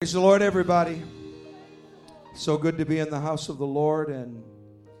Praise the Lord, everybody. So good to be in the house of the Lord and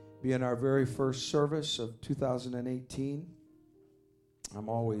be in our very first service of 2018. I'm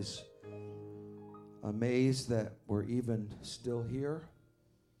always amazed that we're even still here.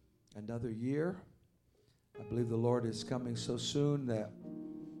 Another year. I believe the Lord is coming so soon that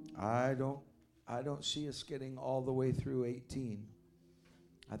I don't see us getting all the way through 18.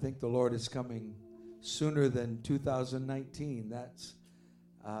 I think the Lord is coming sooner than 2019.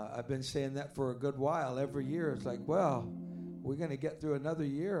 I've been saying that for a good while. Every year it's like, well, we're going to get through another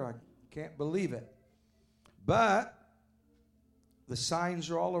year. I can't believe it. But the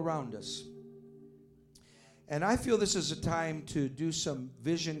signs are all around us. And I feel this is a time to do some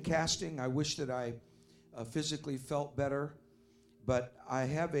vision casting. I wish that I physically felt better. But I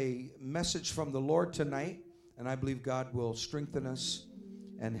have a message from the Lord tonight, and I believe God will strengthen us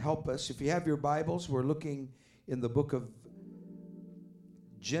and help us. If you have your Bibles, we're looking in the book of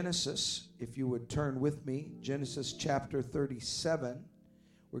Genesis, if you would turn with me, Genesis chapter 37.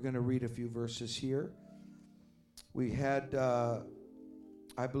 We're going to read a few verses here. We had,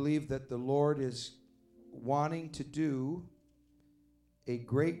 I believe that the Lord is wanting to do a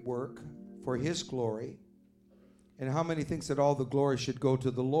great work for His glory. And how many thinks that all the glory should go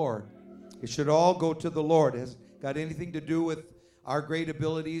to the Lord? It should all go to the Lord. It hasn't got anything to do with our great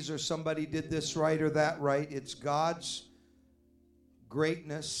abilities or somebody did this right or that right. It's God's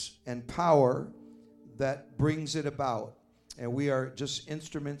greatness and power that brings it about, and we are just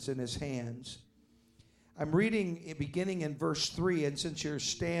instruments in His hands. I'm reading beginning in verse 3, and since you're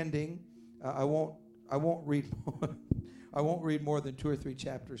standing, I won't read I won't read more than 2 or 3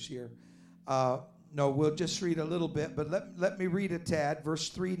 chapters here. No, we'll just read a little bit, but let me read a tad. Verse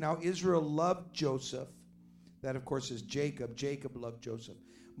 3. Now Israel loved Joseph, that of course is Jacob. Jacob loved Joseph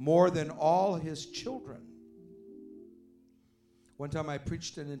more than all his children. One time I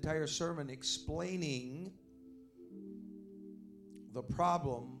preached an entire sermon explaining the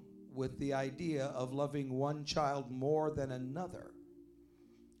problem with the idea of loving one child more than another.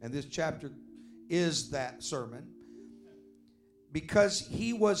 And this chapter is that sermon. Because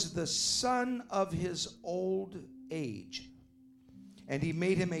he was the son of his old age. And he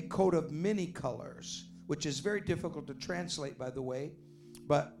made him a coat of many colors, which is very difficult to translate, by the way.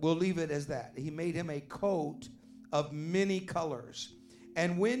 But we'll leave it as that. He made him a coat of many colors.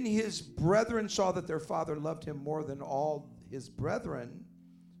 And when his brethren saw that their father loved him more than all his brethren,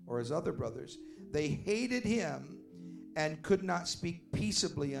 or his other brothers, they hated him and could not speak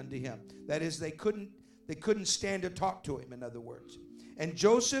peaceably unto him. That is, they couldn't stand to talk to him, in other words. And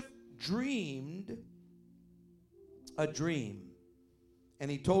Joseph dreamed a dream,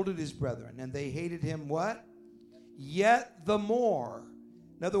 and he told it his brethren, and they hated him what? Yet the more.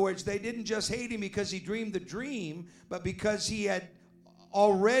 In other words, they didn't just hate him because he dreamed the dream, but because he had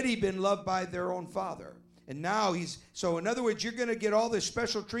already been loved by their own father. And now so in other words, you're going to get all this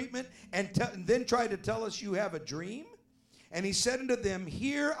special treatment and then try to tell us you have a dream? And he said unto them,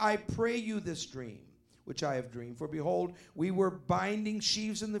 Hear, I pray you, this dream, which I have dreamed. For behold, we were binding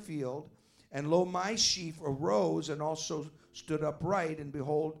sheaves in the field, and lo, my sheaf arose and also stood upright, and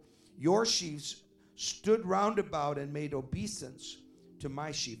behold, your sheaves stood round about and made obeisance to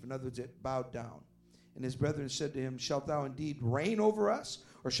my sheep. In other words, it bowed down. And his brethren said to him, Shalt thou indeed reign over us?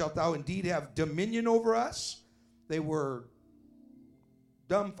 Or shalt thou indeed have dominion over us? They were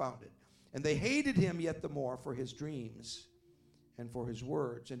dumbfounded. And they hated him yet the more for his dreams and for his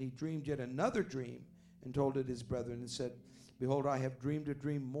words. And he dreamed yet another dream and told it his brethren and said, Behold, I have dreamed a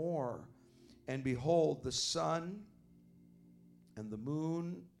dream more. And behold, the sun and the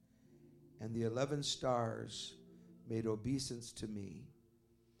moon and the 11 stars made obeisance to me.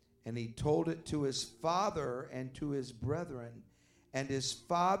 And he told it to his father and to his brethren. And his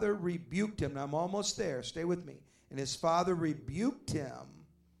father rebuked him. Now I'm almost there. Stay with me. And his father rebuked him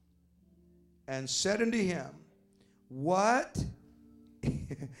and said unto him, What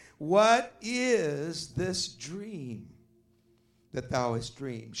is this dream that thou hast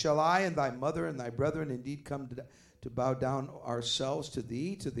dreamed? Shall I and thy mother and thy brethren indeed come to bow down ourselves to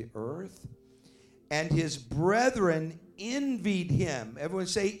thee, to the earth? And his brethren envied him. Everyone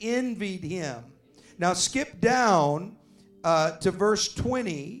say, envied him. Now skip down to verse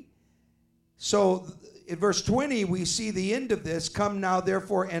 20. So in verse 20, we see the end of this. Come now,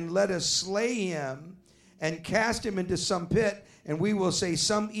 therefore, and let us slay him and cast him into some pit. And we will say,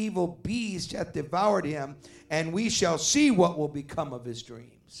 some evil beast hath devoured him, and we shall see what will become of his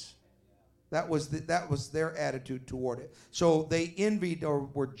dreams. That was their attitude toward it. So they envied or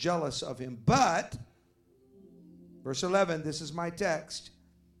were jealous of him. But, verse 11, this is my text.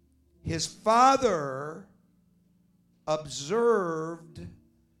 His father observed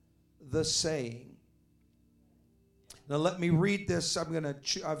the saying. Now let me read this.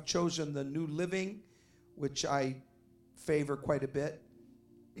 I've chosen the New Living, which I favor quite a bit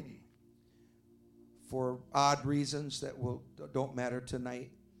for odd reasons that don't matter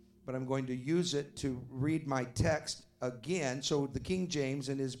tonight. But I'm going to use it to read my text again. So the King James,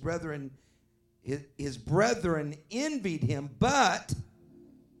 and his brethren envied him, but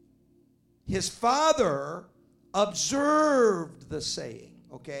his father observed the saying.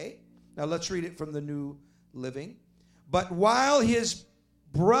 Okay? Now let's read it from the New Living. But while his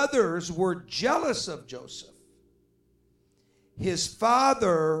brothers were jealous of Joseph, his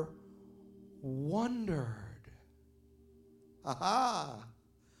father wondered. Aha!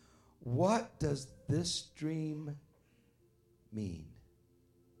 What does this dream mean?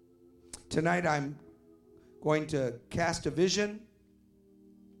 Tonight I'm going to cast a vision,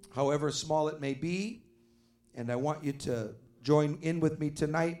 however small it may be, and I want you to join in with me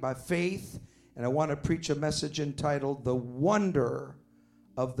tonight by faith, and I want to preach a message entitled The Wonder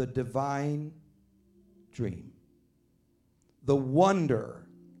of the Divine Dream. The wonder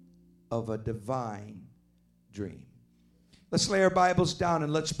of a divine dream. Let's lay our Bibles down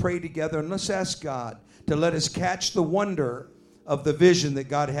and let's pray together, and let's ask God to let us catch the wonder of the vision that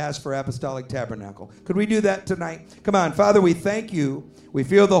God has for Apostolic Tabernacle. Could we do that tonight? Come on, Father, we thank you. We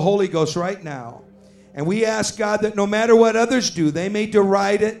feel the Holy Ghost right now. And we ask, God, that no matter what others do, they may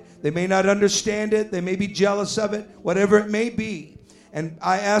deride it, they may not understand it, they may be jealous of it, whatever it may be. And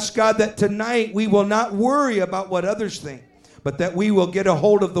I ask, God, that tonight we will not worry about what others think, but that we will get a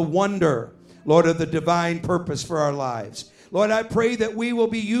hold of the wonder, Lord, of the divine purpose for our lives. Lord, I pray that we will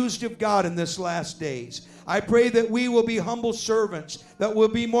be used of God in this last days. I pray that we will be humble servants, that will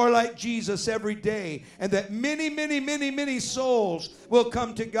be more like Jesus every day, and that many, many, many, many souls will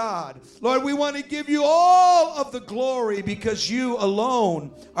come to God. Lord, we want to give you all of the glory because you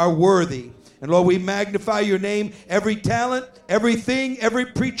alone are worthy. And Lord, we magnify your name. Every talent, everything, every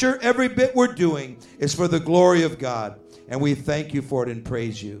preacher, every bit we're doing is for the glory of God. And we thank you for it and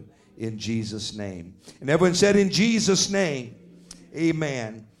praise you in Jesus' name. And everyone said, in Jesus' name,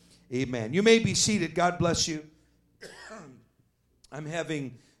 amen. Amen. You may be seated. God bless you. I'm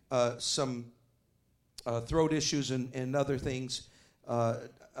having some throat issues and other things,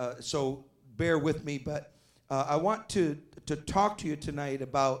 so bear with me. But I want to talk to you tonight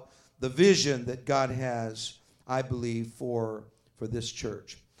about the vision that God has, I believe, for this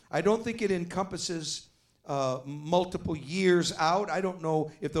church. I don't think it encompasses multiple years out. I don't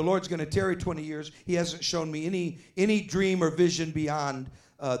know if the Lord's going to tarry 20 years. He hasn't shown me any dream or vision beyond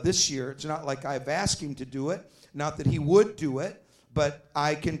this year. It's not like I've asked him to do it, not that he would do it, but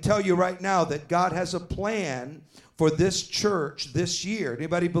I can tell you right now that God has a plan for this church this year.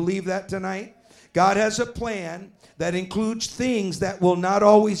 Anybody believe that tonight? God has a plan that includes things that will not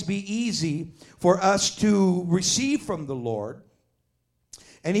always be easy for us to receive from the Lord.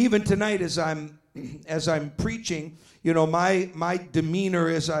 And even tonight as I'm preaching, you know, my demeanor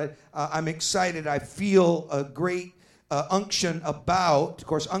is I'm excited. I feel a great unction about. Of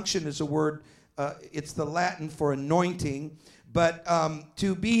course, unction is a word. It's the Latin for anointing. But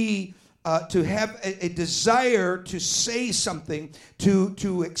to have a desire to say something,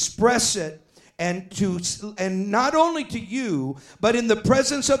 to express it, and not only to you, but in the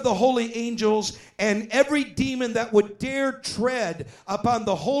presence of the holy angels and every demon that would dare tread upon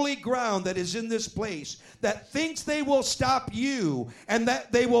the holy ground that is in this place, that thinks they will stop you and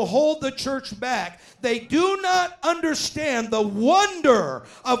that they will hold the church back. They do not understand the wonder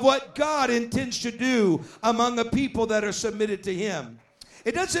of what God intends to do among a people that are submitted to him.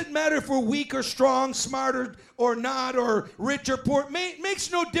 It doesn't matter if we're weak or strong, smart or not, or rich or poor. It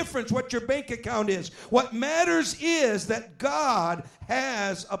makes no difference what your bank account is. What matters is that God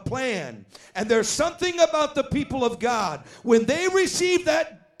has a plan. And there's something about the people of God. When they receive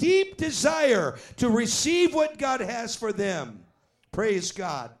that deep desire to receive what God has for them, praise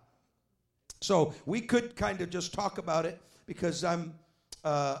God. So we could kind of just talk about it because I'm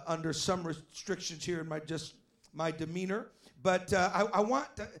under some restrictions here in my demeanor. But I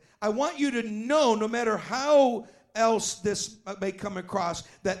want you to know, no matter how else this may come across,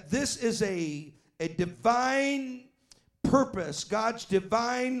 that this is a divine purpose, God's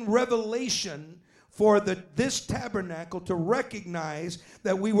divine revelation for this tabernacle to recognize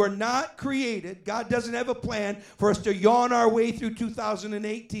that we were not created. God doesn't have a plan for us to yawn our way through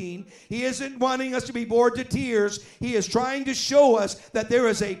 2018. He isn't wanting us to be bored to tears. He is trying to show us that there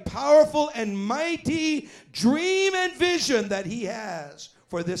is a powerful and mighty dream and vision that he has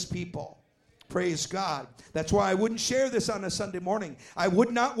for this people. Praise God. That's why I wouldn't share this on a Sunday morning. I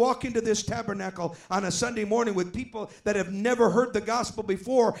would not walk into this tabernacle on a Sunday morning with people that have never heard the gospel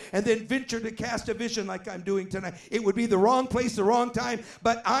before and then venture to cast a vision like I'm doing tonight. It would be the wrong place, the wrong time.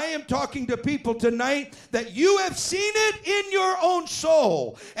 But I am talking to people tonight that you have seen it in your own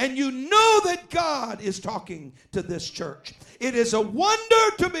soul, and you know that God is talking to this church. It is a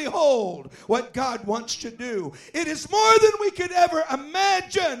wonder to behold what God wants to do. It is more than we could ever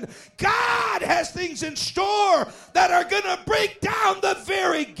imagine. God has things in store that are going to break down the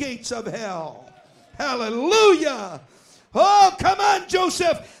very gates of hell. Hallelujah. Oh, come on,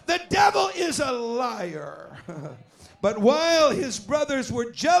 Joseph. The devil is a liar. But while his brothers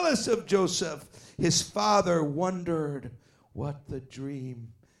were jealous of Joseph, his father wondered what the dream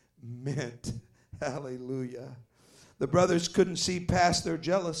meant. Hallelujah. The brothers couldn't see past their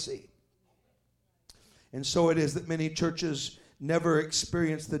jealousy. And so it is that many churches never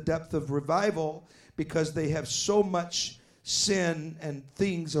experience the depth of revival because they have so much sin and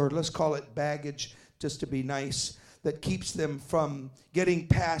things, or let's call it baggage, just to be nice, that keeps them from getting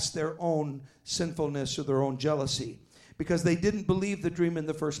past their own sinfulness or their own jealousy because they didn't believe the dream in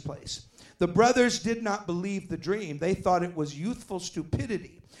the first place. The brothers did not believe the dream. They thought it was youthful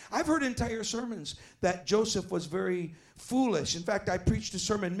stupidity. I've heard entire sermons that Joseph was very foolish. In fact, I preached a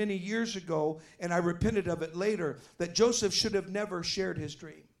sermon many years ago, and I repented of it later, that Joseph should have never shared his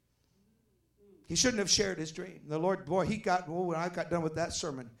dream. He shouldn't have shared his dream. The Lord, boy, when I got done with that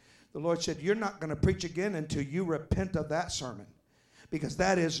sermon, the Lord said, you're not going to preach again until you repent of that sermon, because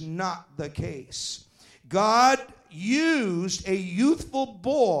that is not the case. God used a youthful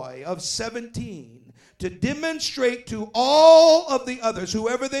boy of 17 to demonstrate to all of the others,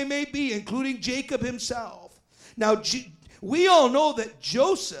 whoever they may be, including Jacob himself. Now, we all know that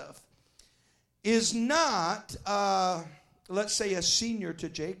Joseph is not, let's say, a senior to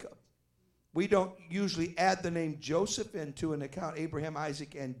Jacob. We don't usually add the name Joseph into an account, Abraham,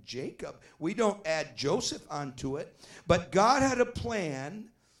 Isaac, and Jacob. We don't add Joseph onto it. But God had a plan.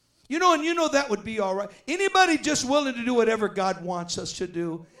 And that would be all right. Anybody just willing to do whatever God wants us to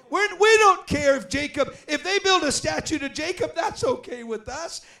do? We don't care if they build a statue to Jacob, that's okay with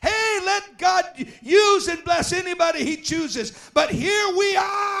us. Hey, let God use and bless anybody he chooses. But here we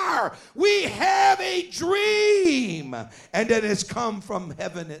are. We have a dream, and it has come from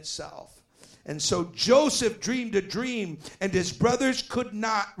heaven itself. And so Joseph dreamed a dream, and his brothers could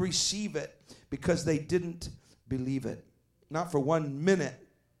not receive it because they didn't believe it. Not for 1 minute.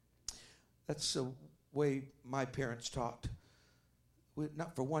 That's the way my parents talked.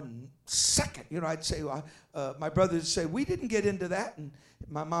 Not for 1 second. I'd say, my brothers would say, we didn't get into that. And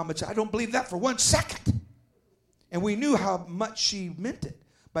my mom would say, I don't believe that for 1 second. And we knew how much she meant it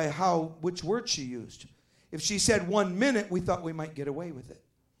by which word she used. If she said 1 minute, we thought we might get away with it.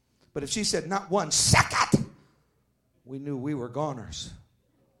 But if she said not 1 second, we knew we were goners.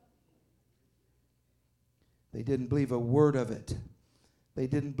 They didn't believe a word of it. They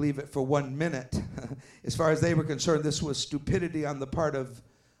didn't believe it for 1 minute. As far as they were concerned, this was stupidity on the part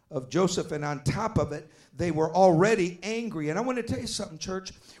of Joseph. And on top of it, they were already angry. And I want to tell you something,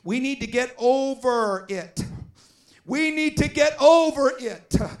 church. We need to get over it. We need to get over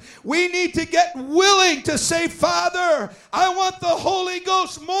it. We need to get willing to say, Father, I want the Holy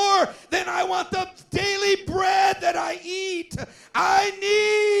Ghost more than I want the daily bread that I eat. I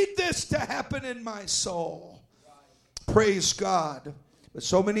need this to happen in my soul. Praise God. But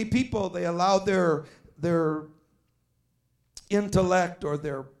so many people, they allow their intellect or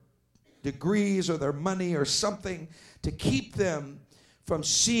their degrees or their money or something to keep them from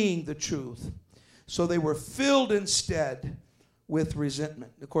seeing the truth. So they were filled instead with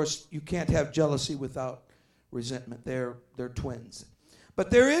resentment. Of course, you can't have jealousy without resentment. They're twins. But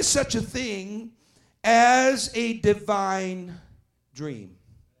there is such a thing as a divine dream.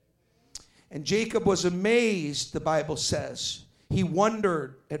 And Jacob was amazed, the Bible says. He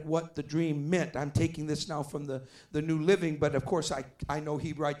wondered at what the dream meant. I'm taking this now from the New Living, but of course I know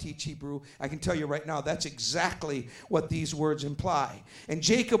Hebrew, I teach Hebrew. I can tell you right now that's exactly what these words imply. And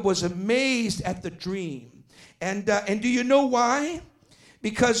Jacob was amazed at the dream. And do you know why?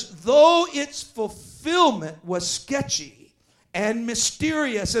 Because though its fulfillment was sketchy and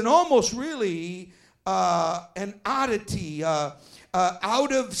mysterious and almost really an oddity,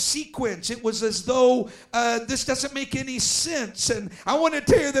 out of sequence. It was as though this doesn't make any sense. And I want to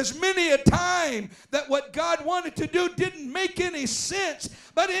tell you, there's many a time that what God wanted to do didn't make any sense.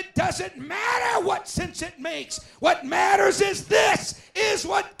 But it doesn't matter what sense it makes. What matters is this is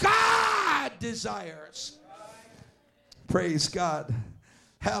what God desires. Praise God.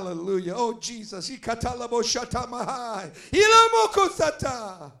 Hallelujah. Oh, Jesus.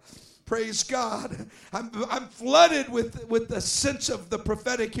 Praise God. I'm flooded with the sense of the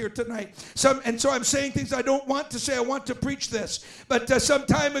prophetic here tonight. So I'm saying things I don't want to say. I want to preach this. But some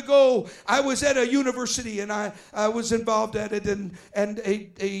time ago, I was at a university, and I was involved at it, and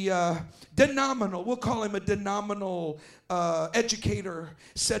a denominal, we'll call him a denominal educator,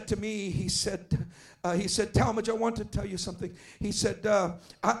 said to me, he said, Talmadge, I want to tell you something. He said,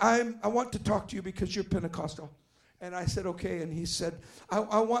 I want to talk to you because you're Pentecostal. And I said, okay. And he said,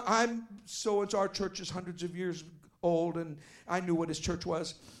 our church is hundreds of years old, and I knew what his church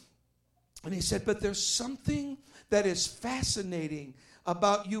was. And he said, but there's something that is fascinating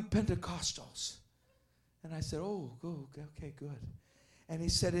about you Pentecostals. And I said, okay, good. And he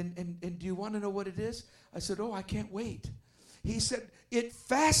said, and do you want to know what it is? I said, I can't wait. He said, it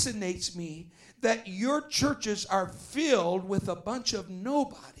fascinates me that your churches are filled with a bunch of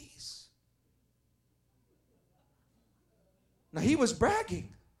nobodies. Now, he was bragging.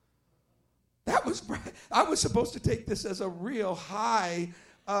 I was supposed to take this as a real high,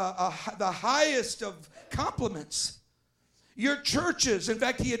 the highest of compliments. Your churches, in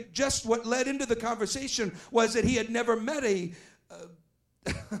fact, what led into the conversation was that he had never met a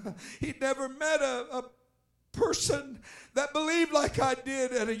person that believed like I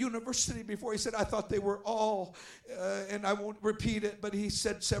did at a university before. He said, I thought they were all, and I won't repeat it, but he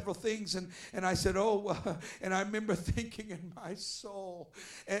said several things, and I said, and I remember thinking in my soul,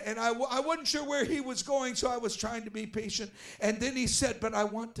 and I wasn't sure where he was going, so I was trying to be patient. And then he said, but I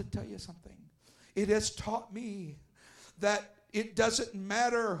want to tell you something. It has taught me that it doesn't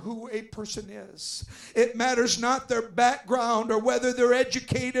matter who a person is. It matters not their background or whether they're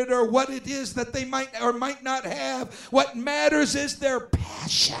educated or what it is that they might or might not have. What matters is their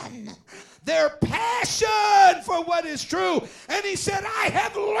passion. Their passion for what is true. And he said, I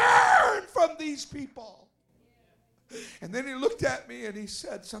have learned from these people. And then he looked at me and he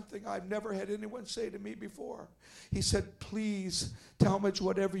said something I've never had anyone say to me before. He said, please, Talmadge,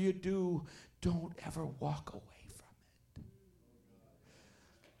 whatever you do, don't ever walk away.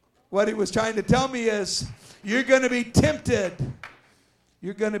 What he was trying to tell me is, you're going to be tempted.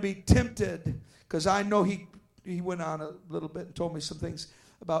 You're going to be tempted. Because I know he went on a little bit and told me some things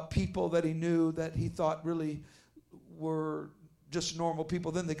about people that he knew that he thought really were just normal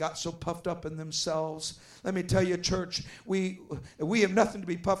people. Then they got so puffed up in themselves. Let me tell you, church, we have nothing to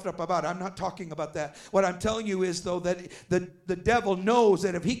be puffed up about. I'm not talking about that. What I'm telling you is, though, that the devil knows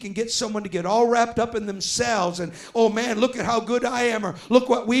that if he can get someone to get all wrapped up in themselves and, oh man, look at how good I am, or look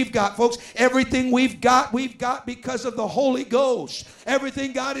what we've got, folks. Everything we've got because of the Holy Ghost.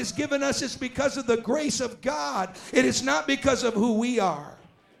 Everything God has given us is because of the grace of God. It is not because of who we are.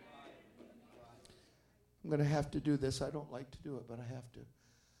 I'm going to have to do this. I don't like to do it, but I have to.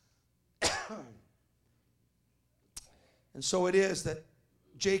 And so it is that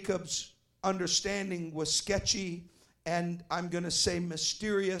Jacob's understanding was sketchy, and I'm going to say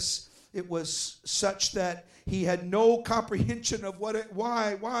mysterious. It was such that he had no comprehension of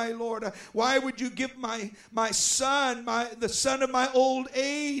why, Lord? Why would you give my son, the son of my old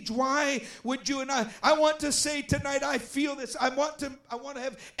age? Why would you? And I want to say tonight, I feel this. I want to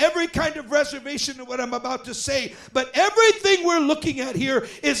have every kind of reservation of what I'm about to say. But everything we're looking at here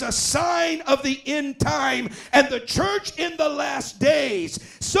is a sign of the end time and the church in the last days.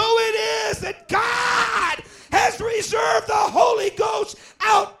 So it is that God has reserved the Holy Ghost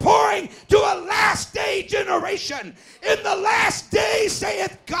outpouring to a last day generation. In the last days,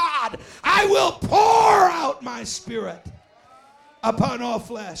 saith God, I will pour out my spirit upon all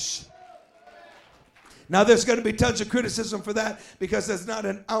flesh. Now, there's going to be tons of criticism for that because there's not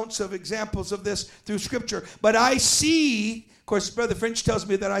an ounce of examples of this through Scripture. But I see, of course, Brother French tells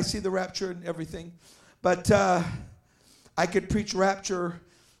me that I see the rapture and everything. But I could preach rapture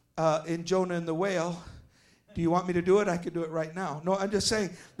in Jonah and the whale. Do you want me to do it? I could do it right now. No, I'm just saying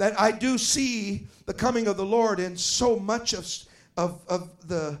that I do see the coming of the Lord in so much of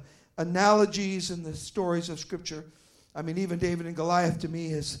the analogies and the stories of Scripture. I mean, even David and Goliath to me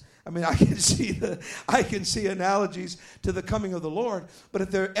is, I can see analogies to the coming of the Lord. But if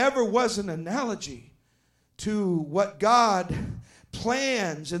there ever was an analogy to what God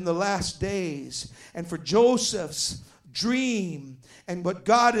plans in the last days, and for Joseph's dream and what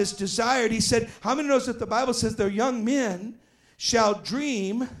God has desired, he said, how many knows that the Bible says their young men shall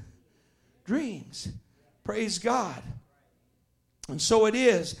dream dreams? Praise God. And so it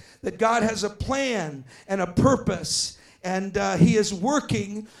is that God has a plan and a purpose, And he is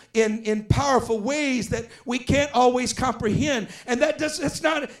working in powerful ways that we can't always comprehend. And that's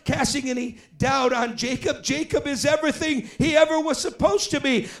not casting any doubt on Jacob. Jacob is everything he ever was supposed to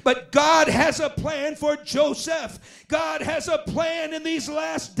be. But God has a plan for Joseph. God has a plan in these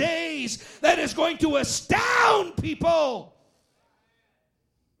last days that is going to astound people.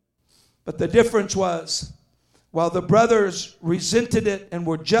 But the difference was, while the brothers resented it and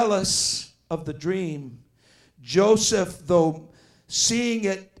were jealous of the dream, Joseph, though seeing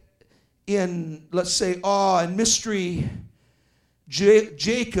it in, let's say, awe and mystery,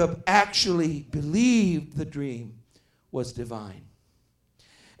 Jacob actually believed the dream was divine.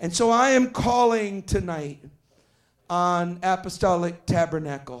 And so I am calling tonight on Apostolic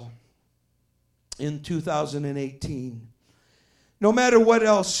Tabernacle in 2018. No matter what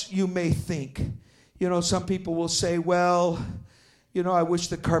else you may think, some people will say, well, I wish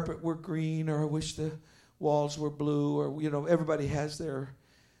the carpet were green, or I wish the walls were blue, or, everybody has their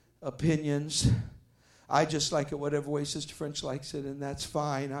opinions. I just like it whatever way Sister French likes it, and that's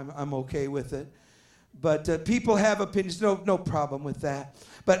fine. I'm okay with it. But people have opinions. No problem with that.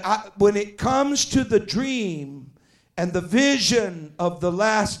 But when it comes to the dream and the vision of the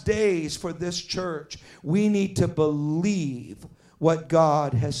last days for this church, we need to believe what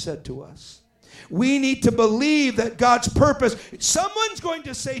God has said to us. We need to believe that God's purpose. Someone's going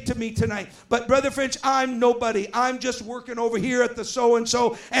to say to me tonight, but Brother French, I'm nobody. I'm just working over here at the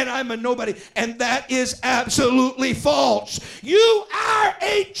so-and-so, and I'm a nobody. And that is absolutely false. You are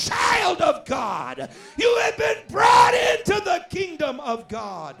a child of God. You have been brought into the kingdom of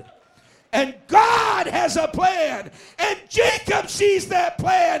God. And God has a plan. And Jacob sees that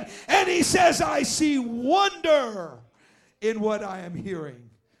plan, and he says, I see wonder in what I am hearing.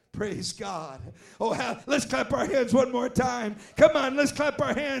 Praise God. Oh, let's clap our hands one more time. Come on, let's clap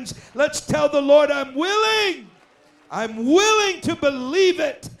our hands. Let's tell the Lord, I'm willing. I'm willing to believe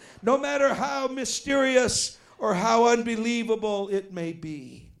it, no matter how mysterious or how unbelievable it may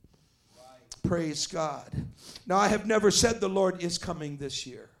be. Right. Praise God. Now, I have never said the Lord is coming this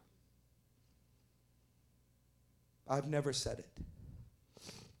year. I've never said it.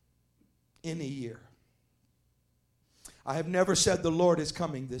 In a year. I have never said the Lord is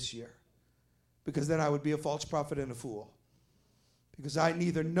coming this year, because then I would be a false prophet and a fool. Because I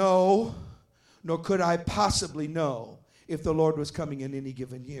neither know, nor could I possibly know, if the Lord was coming in any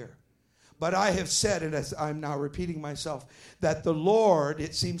given year. But I have said, and as I'm now repeating myself, that the Lord,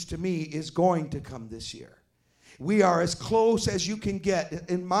 it seems to me, is going to come this year. We are as close as you can get,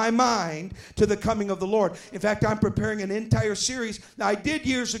 in my mind, to the coming of the Lord. In fact, I'm preparing an entire series. Now, I did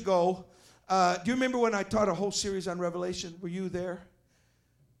years ago. Do you remember when I taught a whole series on Revelation? Were you there?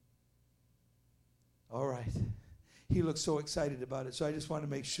 All right. He looked so excited about it, so I just want to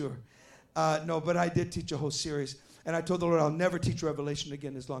make sure. No, but I did teach a whole series. And I told the Lord I'll never teach Revelation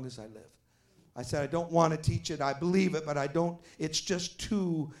again as long as I live. I said I don't want to teach it. I believe it, but I don't. It's just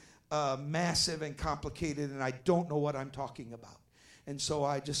too massive and complicated, and I don't know what I'm talking about. And so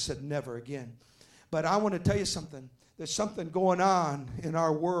I just said never again. But I want to tell you something. There's something going on in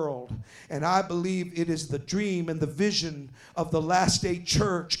our world, and I believe it is the dream and the vision of the last day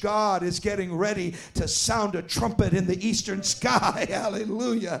church. God is getting ready to sound a trumpet in the eastern sky.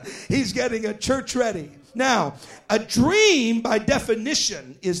 Hallelujah. He's getting a church ready. Now, a dream by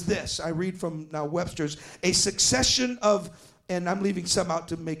definition is this. I read from now Webster's, a succession of, and I'm leaving some out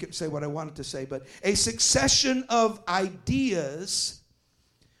to make it say what I wanted to say, but a succession of ideas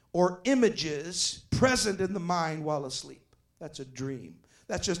or images present in the mind while asleep. That's a dream.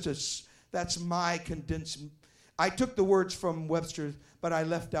 That's my condensed. I took the words from Webster, but I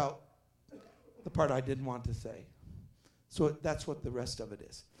left out the part I didn't want to say. So that's what the rest of it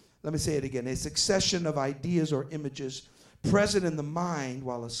is. Let me say it again. A succession of ideas or images present in the mind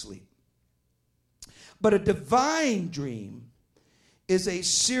while asleep. But a divine dream is a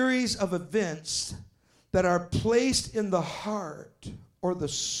series of events that are placed in the heart or the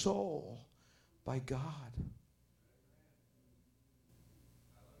soul by God.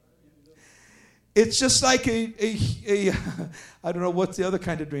 It's just like a I don't know what's the other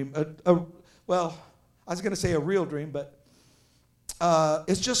kind of dream. Well, I was going to say a real dream, but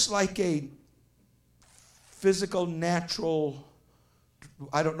it's just like a physical, natural,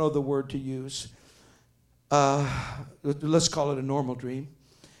 I don't know the word to use. Let's call it a normal dream.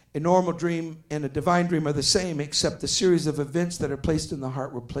 A normal dream and a divine dream are the same, except the series of events that are placed in the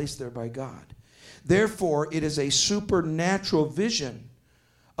heart were placed there by God. Therefore, it is a supernatural vision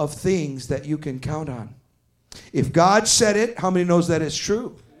of things that you can count on. If God said it, how many knows that it's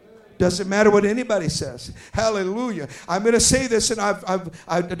true? Doesn't matter what anybody says. Hallelujah. I'm going to say this, and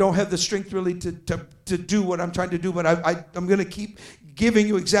I don't have the strength really to do what I'm trying to do, but I'm going to keep giving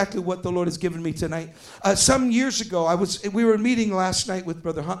you exactly what the Lord has given me tonight. Some years ago, we were meeting last night with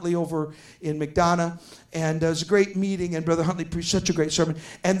Brother Huntley over in McDonough, and it was a great meeting, and Brother Huntley preached such a great sermon.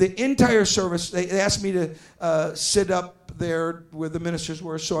 And the entire service, they asked me to sit up there where the ministers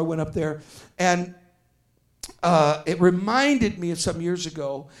were, so I went up there. And it reminded me of some years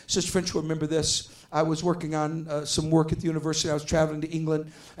ago. Sister French will remember this. I was working on some work at the university. I was traveling to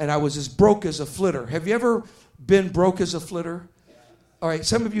England, and I was as broke as a flitter. Have you ever been broke as a flitter? All right,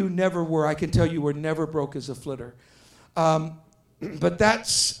 some of you never were. I can tell you were never broke as a flitter. But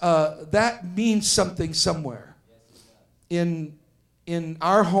that means something somewhere. In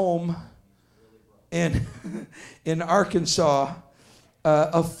our home in Arkansas,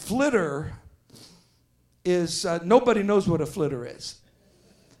 a flitter is, nobody knows what a flitter is.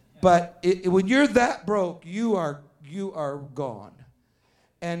 But when you're that broke, you are gone.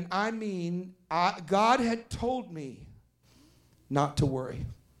 And I mean, God had told me not to worry.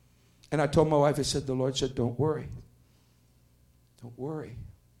 And I told my wife, I said, the Lord said, don't worry. Don't worry.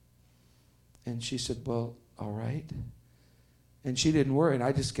 And she said, well, all right. And she didn't worry, and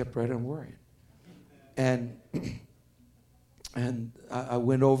I just kept right on worrying. And I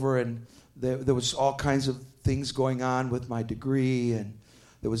went over, and there was all kinds of things going on with my degree, and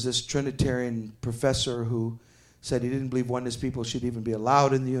there was this Trinitarian professor who said he didn't believe oneness people should even be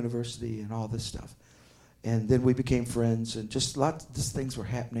allowed in the university and all this stuff. And then we became friends, and just lots of things were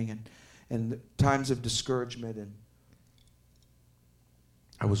happening, and times of discouragement. And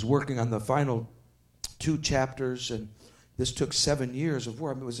I was working on the final 2 chapters, and this took 7 years of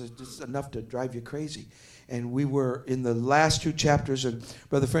work. I mean, it was just enough to drive you crazy. And we were in the last 2 chapters, and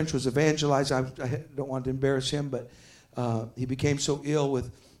Brother French was evangelized. I don't want to embarrass him, but he became so ill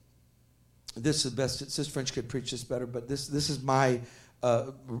with, this is best, Sister French could preach this better, but this is my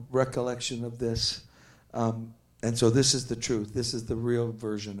recollection of this. And so this is the truth. This is the real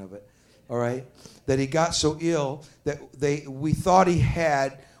version of it. All right? That he got so ill that we thought he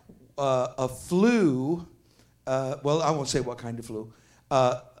had a flu. Well, I won't say what kind of flu.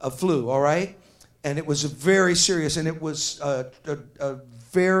 A flu, all right? And it was very serious, and it was a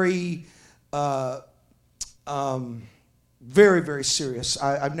very, very, very serious.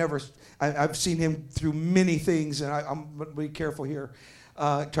 I've seen him through many things, and I'm going to be careful here,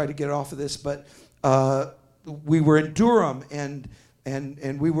 try to get off of this, but we were in Durham, and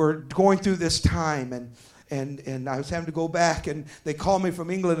we were going through this time, and I was having to go back, and they called me from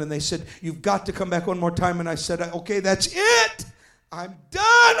England, and they said, you've got to come back one more time. And I said, okay, that's it. I'm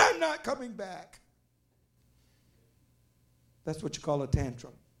done. I'm not coming back. That's what you call a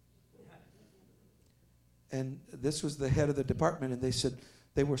tantrum. And this was the head of the department, and they said,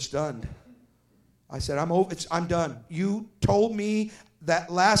 they were stunned. I said, I'm done. You told me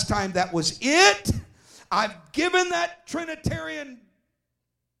that last time that was it. I've given that Trinitarian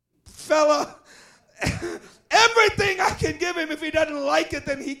fella everything I can give him. If he doesn't like it,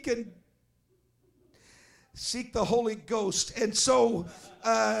 then he can seek the Holy Ghost. And so,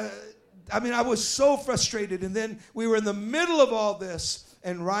 I was so frustrated. And then we were in the middle of all this,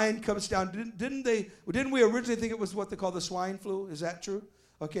 and Ryan comes down. Didn't we originally think it was what they call the swine flu? Is that true?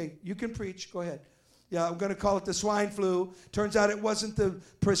 Okay, you can preach. Go ahead. Yeah, I'm going to call it the swine flu. Turns out it wasn't the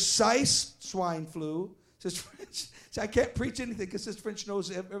precise swine flu. Sister French, I can't preach anything because Sister French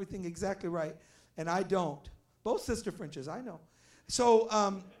knows everything exactly right, and I don't. Both Sister Frenches, I know. So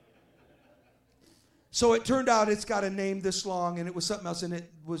it turned out it's got a name this long, and it was something else, and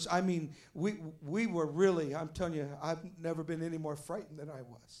it was, we were really, I'm telling you, I've never been any more frightened than I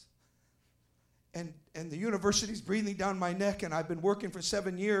was. And the university's breathing down my neck, and I've been working for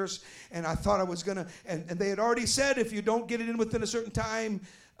 7 years, and I thought I was going to, and they had already said if you don't get it in within a certain time,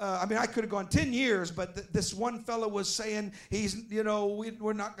 I could have gone 10 years, but this one fellow was saying,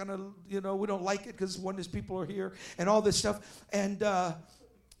 we're not going to, we don't like it because oneness people are here, and all this stuff. And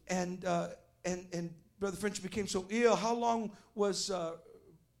Brother French became so ill. How long was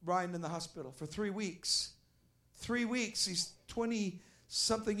Ryan in the hospital? For 3 weeks. 3 weeks. He's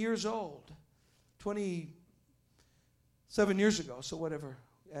 20-something years old. 27 years ago, so whatever,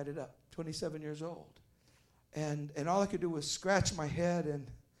 added up, 27 years old. And all I could do was scratch my head, and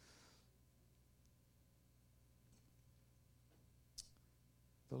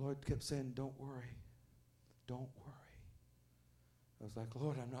the Lord kept saying, don't worry, don't worry. I was like,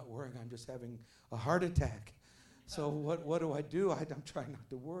 Lord, I'm not worrying, I'm just having a heart attack. So what do I do? I'm trying not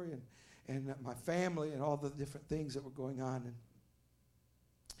to worry, and my family and all the different things that were going on.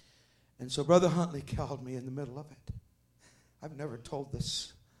 And so Brother Huntley called me in the middle of it. I've never told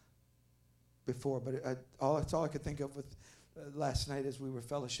this before, but that's all I could think of with last night as we were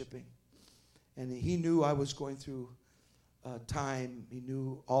fellowshipping. And he knew I was going through time. He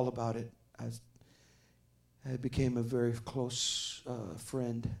knew all about it. I became a very close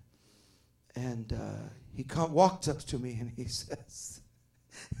friend. And he walked up to me and he says,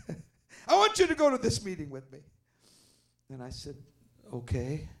 I want you to go to this meeting with me. And I said,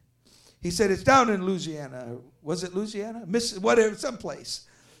 okay. He said, it's down in Louisiana. Was it Louisiana? Whatever, someplace.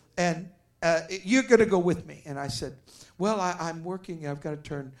 And you're going to go with me. And I said, well, I'm working. I've got to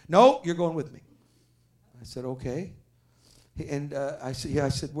turn. No, you're going with me. I said, okay. I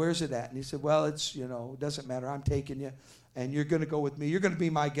said, where's it at? And he said, well, it's, it doesn't matter. I'm taking you. And you're going to go with me. You're going to be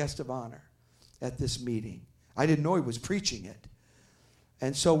my guest of honor at this meeting. I didn't know he was preaching it.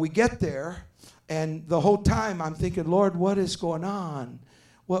 And so we get there. And the whole time I'm thinking, Lord, what is going on?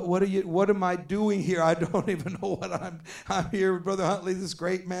 What am I doing here? I don't even know what I'm here with Brother Huntley, this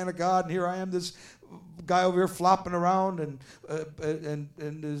great man of God, and here I am, this guy over here flopping around and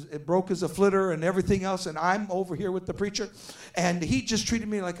it broke as a flitter and everything else, and I'm over here with the preacher, and he just treated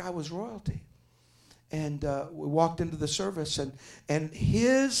me like I was royalty. And we walked into the service, and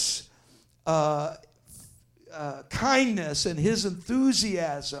his kindness and his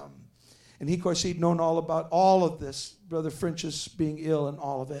enthusiasm. And he, of course, he'd known all about all of this, Brother French's being ill and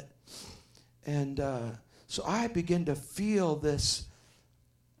all of it. And so I began to feel this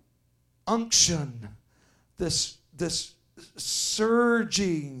unction, this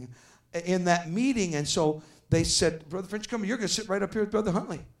surging in that meeting. And so they said, Brother French, come, you're going to sit right up here with Brother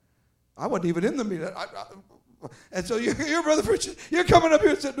Huntley. I wasn't even in the meeting. And so you're Brother French, you're coming up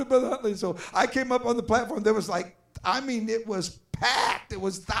here sitting with Brother Huntley. So I came up on the platform. There was it was packed. It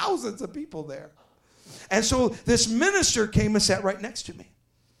was thousands of people there. And so this minister came and sat right next to me.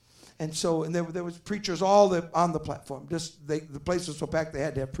 And so there was preachers all on the platform. The place was so packed they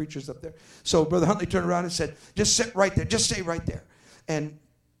had to have preachers up there. So Brother Huntley turned around and said, just sit right there. Just stay right there. And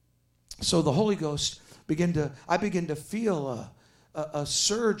so the Holy Ghost I began to feel a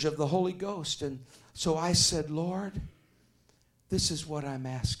surge of the Holy Ghost. And so I said, Lord, this is what I'm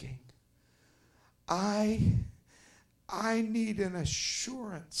asking. I need an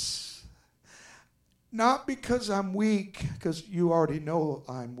assurance, not because I'm weak, because you already know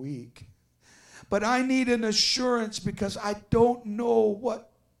I'm weak, but I need an assurance because I don't know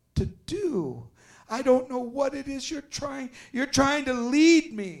what to do. I don't know what it is you're trying to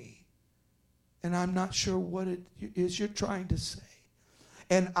lead me, and I'm not sure what it is you're trying to say.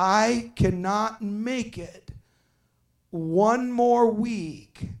 And I cannot make it one more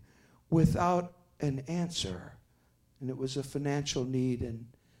week without an answer. And it was a financial need, and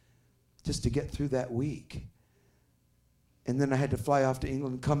just to get through that week. And then I had to fly off to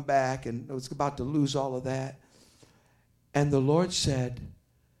England and come back, and I was about to lose all of that. And the Lord said,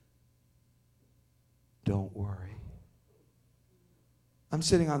 don't worry. I'm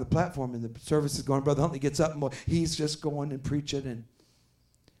sitting on the platform, and the service is going. Brother Huntley gets up, and he's just going and preaching.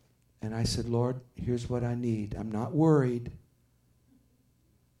 And I said, Lord, here's what I need. I'm not worried.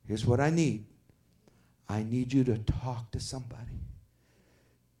 Here's what I need. I need you to talk to somebody.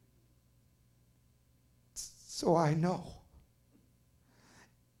 So I know.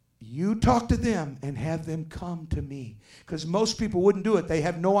 You talk to them and have them come to me. Because most people wouldn't do it. They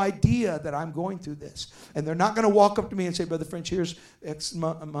have no idea that I'm going through this. And they're not going to walk up to me and say, Brother French, here's X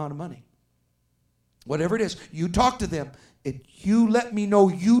amount of money. Whatever it is, you talk to them. And you let me know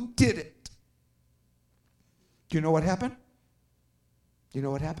you did it. Do you know what happened? Do you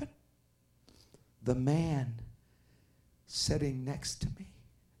know what happened? The man sitting next to me,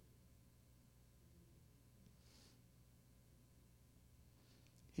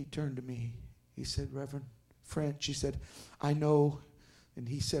 he turned to me. He said, Reverend French, he said, I know. And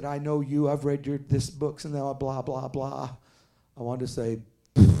he said, I know you. I've read this books and blah, blah, blah, blah. I wanted to say,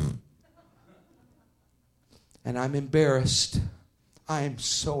 and I'm embarrassed. I am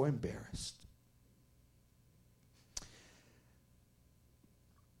so embarrassed.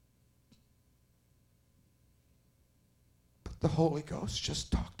 The Holy Ghost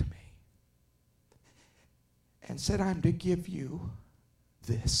just talked to me and said, I'm to give you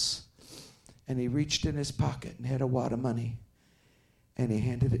this. And he reached in his pocket and had a wad of money, and he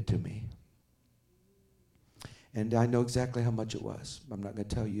handed it to me. And I know exactly how much it was. I'm not going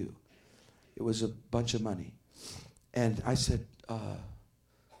to tell you. It was a bunch of money. And I said, I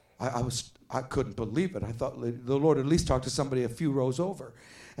couldn't believe it. I thought the Lord at least talked to somebody a few rows over.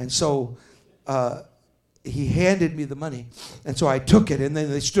 And so he handed me the money. And so I took it, and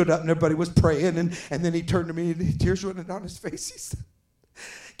then they stood up, and everybody was praying. And then he turned to me, and tears running down his face. He said,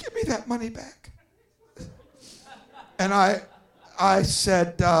 give me that money back. And I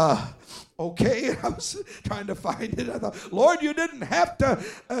said, Okay, and I was trying to find it. I thought, Lord, you didn't have to.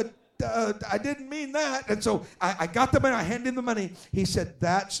 I didn't mean that. And so I got the money. I handed him the money. He said,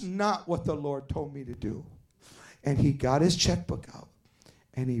 that's not what the Lord told me to do. And he got his checkbook out,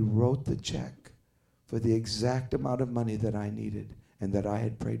 and he wrote the check for the exact amount of money that I needed and that I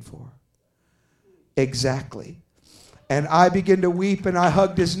had prayed for. Exactly. And I began to weep, and I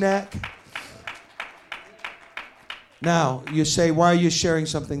hugged his neck. Now, you say, why are you sharing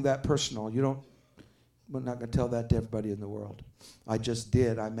something that personal? We're not going to tell that to everybody in the world. I just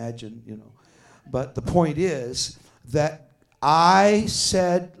did, I imagine, But the point is that I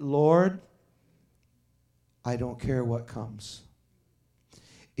said, Lord, I don't care what comes.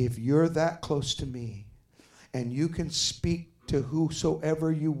 If you're that close to me and you can speak to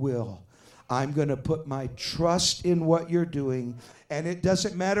whosoever you will, I'm going to put my trust in what you're doing. And it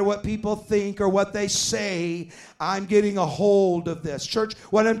doesn't matter what people think or what they say. I'm getting a hold of this. Church,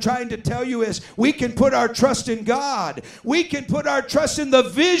 what I'm trying to tell you is we can put our trust in God. We can put our trust in the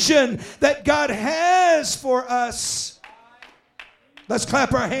vision that God has for us. Let's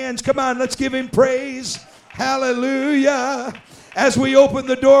clap our hands. Come on, let's give him praise. Hallelujah. As we open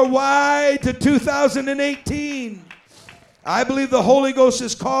the door wide to 2018, I believe the Holy Ghost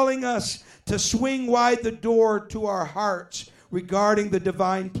is calling us to swing wide the door to our hearts regarding the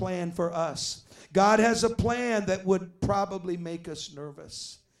divine plan for us. God has a plan that would probably make us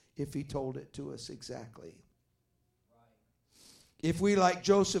nervous if he told it to us exactly. If we, like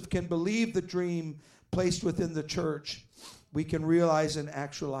Joseph, can believe the dream placed within the church, we can realize and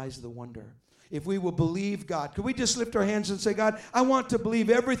actualize the wonder. If we will believe God, could we just lift our hands and say, God, I want to believe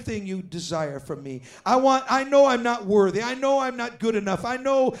everything you desire from me. I know I'm not worthy. I know I'm not good enough. I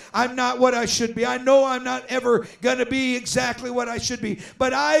know I'm not what I should be. I know I'm not ever going to be exactly what I should be.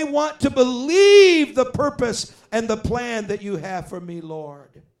 But I want to believe the purpose and the plan that you have for me,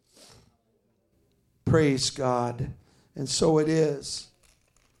 Lord. Praise God. And so it is.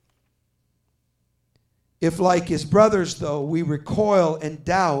 If, like his brothers, though, we recoil and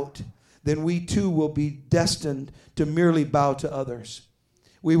doubt, then we too will be destined to merely bow to others.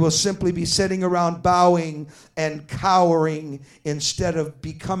 We will simply be sitting around bowing and cowering instead of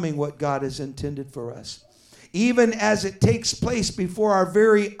becoming what God has intended for us. Even as it takes place before our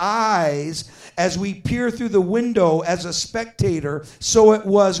very eyes, as we peer through the window as a spectator, so it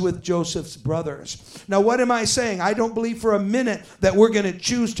was with Joseph's brothers. Now, what am I saying? I don't believe for a minute that we're going to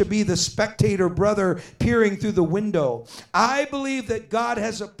choose to be the spectator brother peering through the window. I believe that God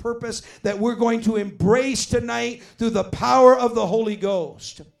has a purpose that we're going to embrace tonight through the power of the Holy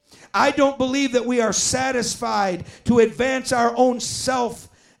Ghost. I don't believe that we are satisfied to advance our own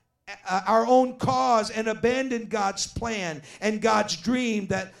our own cause and abandon God's plan and God's dream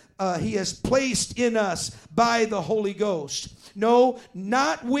that he has placed in us by the Holy Ghost. No,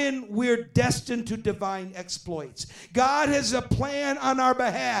 not when we're destined to divine exploits. God has a plan on our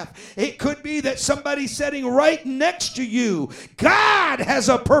behalf. It could be that somebody's sitting right next to you. God has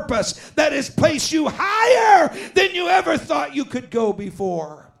a purpose that has placed you higher than you ever thought you could go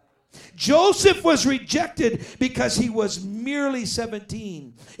before. Joseph was rejected because he was merely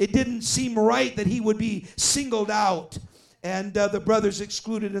 17. It didn't seem right that he would be singled out and the brothers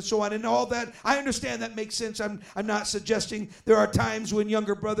excluded and so on and all that. I understand that makes sense. I'm not suggesting there are times when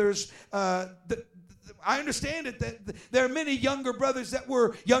younger brothers, I understand it that there are many younger brothers that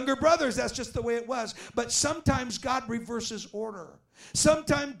were younger brothers. That's just the way it was. But sometimes God reverses order.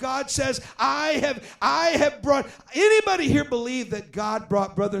 Sometimes God says, I have brought, anybody here believe that God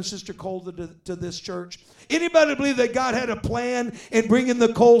brought Brother and Sister Cole to this church? Anybody believe that God had a plan in bringing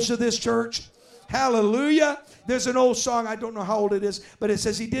the Coles to this church? Hallelujah. There's an old song, I don't know how old it is, but it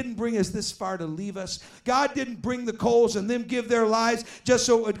says he didn't bring us this far to leave us. God didn't bring the Coles and them give their lives just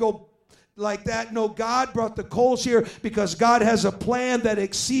so it would go like that. No, God brought the Coles here because God has a plan that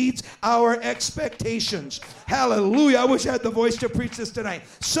exceeds our expectations. Hallelujah. I wish I had the voice to preach this tonight.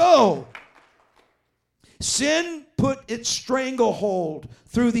 So, sin put its stranglehold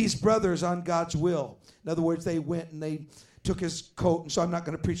through these brothers on God's will. In other words, they went and they took his coat, and so I'm not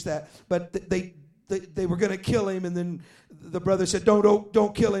going to preach that. But they were going to kill him, and then the brother said,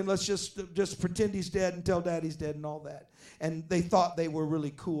 don't kill him. Let's just pretend he's dead and tell Daddy's dead and all that. And they thought they were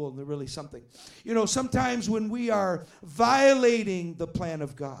really cool and they're really something. You know, sometimes when we are violating the plan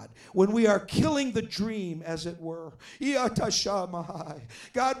of God, when we are killing the dream, as it were,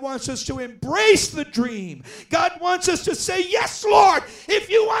 God wants us to embrace the dream. God wants us to say, yes, Lord,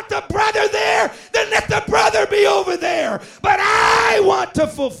 if you want the brother there, then let the brother be over there. But I want to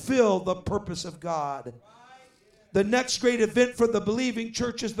fulfill the purpose of God. The next great event for the believing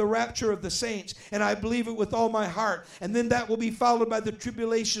church is the rapture of the saints. And I believe it with all my heart. And then that will be followed by the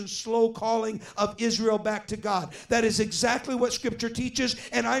tribulation, slow calling of Israel back to God. That is exactly what Scripture teaches.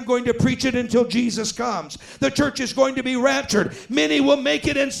 And I'm going to preach it until Jesus comes. The church is going to be raptured. Many will make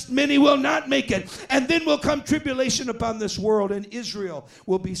it and many will not make it. And then will come tribulation upon this world. And Israel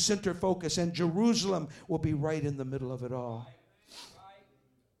will be center focus. And Jerusalem will be right in the middle of it all.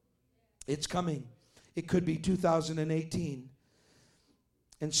 It's coming. It could be 2018.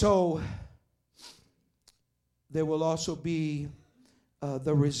 And so there will also be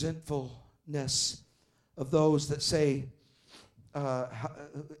the resentfulness of those that say,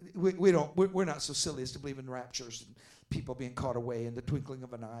 we're not so silly as to believe in raptures and people being caught away in the twinkling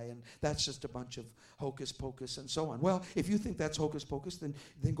of an eye, and that's just a bunch of hocus pocus and so on. Well, if you think that's hocus pocus, then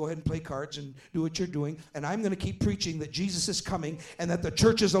go ahead and play cards and do what you're doing. And I'm going to keep preaching that Jesus is coming and that the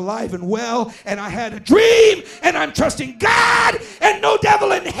church is alive and well. And I had a dream, and I'm trusting God, and no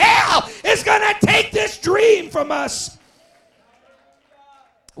devil in hell is going to take this dream from us.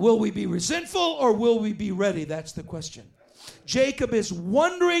 Will we be resentful or will we be ready? That's the question. Jacob is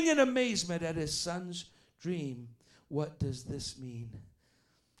wondering in amazement at his son's dream. What does this mean?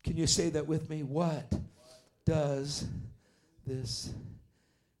 Can you say that with me? What does this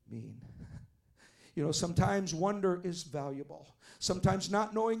mean? You know, sometimes wonder is valuable. Sometimes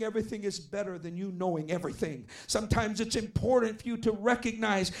not knowing everything is better than you knowing everything. Sometimes it's important for you to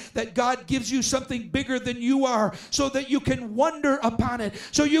recognize that God gives you something bigger than you are so that you can wonder upon it,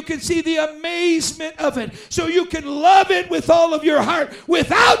 so you can see the amazement of it, so you can love it with all of your heart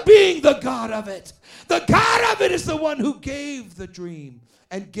without being the God of it. The God of it is the one who gave the dream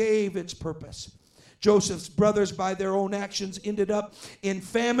and gave its purpose. Joseph's brothers, by their own actions, ended up in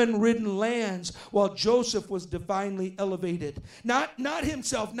famine-ridden lands while Joseph was divinely elevated. Not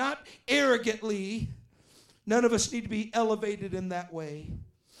himself, not arrogantly. None of us need to be elevated in that way.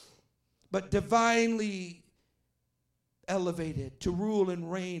 But divinely elevated to rule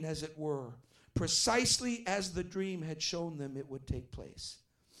and reign, as it were, precisely as the dream had shown them it would take place.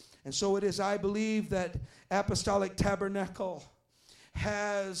 And so it is, I believe, that Apostolic Tabernacle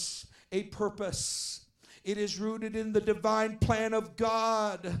has a purpose. It is rooted in the divine plan of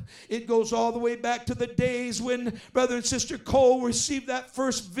God. It goes all the way back to the days when Brother and Sister Cole received that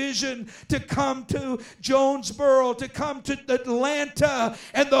first vision to come to Jonesboro, to come to Atlanta.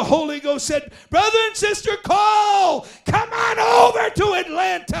 And the Holy Ghost said, Brother and Sister Cole, come on over to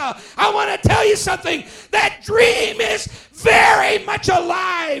Atlanta. I want to tell you something. That dream is very much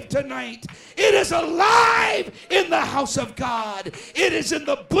alive tonight. It is alive in the house of God. It is in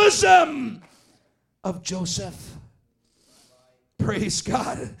the bosom of Joseph. Praise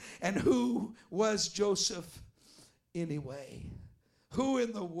God. And who was Joseph anyway? Who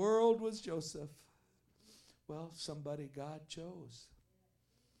in the world was Joseph? Well, somebody God chose.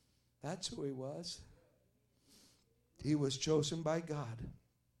 That's who he was. He was chosen by God.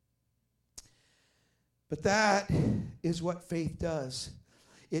 But that is what faith does.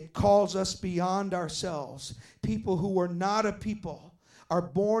 It calls us beyond ourselves. People who are not a people are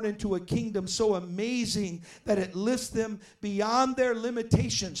born into a kingdom so amazing that it lifts them beyond their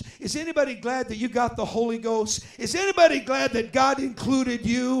limitations. Is anybody glad that you got the Holy Ghost? Is anybody glad that God included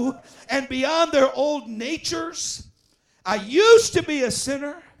you? And beyond their old natures? I used to be a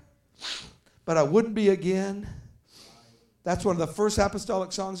sinner, but I wouldn't be again. That's one of the first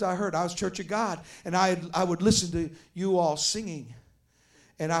apostolic songs I heard. I was Church of God, and I would listen to you all singing.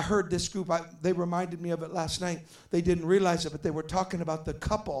 And I heard this group, they reminded me of it last night. They didn't realize it, but they were talking about the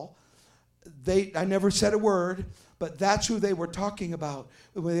couple. I never said a word, but that's who they were talking about.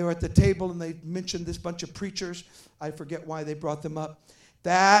 When they were at the table and they mentioned this bunch of preachers, I forget why they brought them up.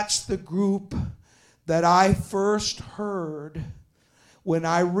 That's the group that I first heard when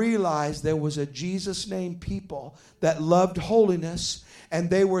I realized there was a Jesus-named people that loved holiness, and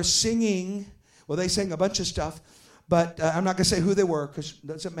they were singing. Well, they sang a bunch of stuff. But I'm not going to say who they were because it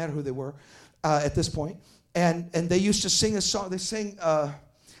doesn't matter who they were at this point. And they used to sing a song. They sang,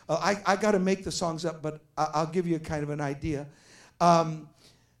 I got to make the songs up, but I'll give you kind of an idea. The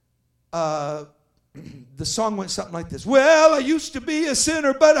song went something like this. Well, I used to be a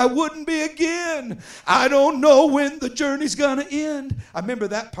sinner, but I wouldn't be again. I don't know when the journey's going to end. I remember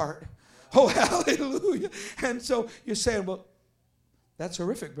that part. Oh, hallelujah. And so you're saying, well, that's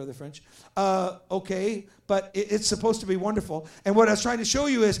horrific, Brother French. Okay, but it's supposed to be wonderful. And what I was trying to show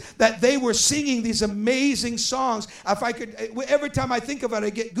you is that they were singing these amazing songs. If I could, every time I think of it,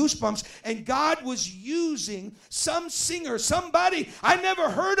 I get goosebumps. And God was using some singer, somebody I never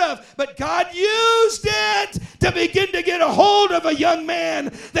heard of, but God used it to begin to get a hold of a young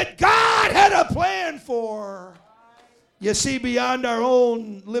man that God had a plan for. You see, beyond our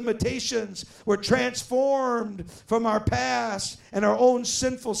own limitations, we're transformed from our past and our own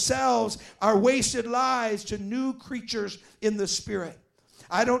sinful selves, our wasted lives, to new creatures in the Spirit.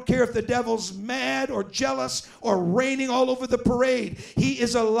 I don't care if the devil's mad or jealous or raining all over the parade. He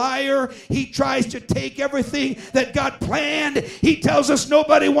is a liar. He tries to take everything that God planned. He tells us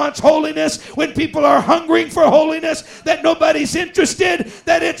nobody wants holiness when people are hungering for holiness, that nobody's interested,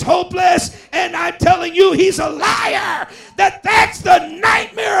 that it's hopeless. And I'm telling you, he's a liar. That's the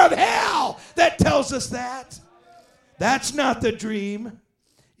nightmare of hell that tells us that. That's not the dream.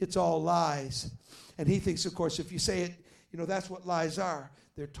 It's all lies. And he thinks, of course, if you say it, that's what lies are.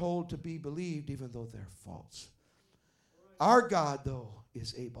 They're told to be believed even though they're false. Our God, though,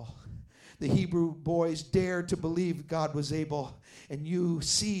 is able. The Hebrew boys dared to believe God was able. And you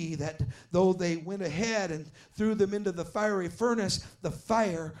see that though they went ahead and threw them into the fiery furnace, the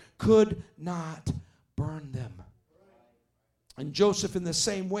fire could not burn them. And Joseph, in the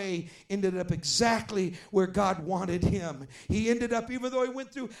same way, ended up exactly where God wanted him. He ended up, even though he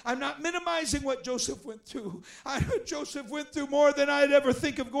went through, I'm not minimizing what Joseph went through. Joseph went through more than I'd ever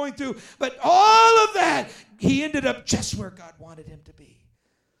think of going through. But all of that, he ended up just where God wanted him to be.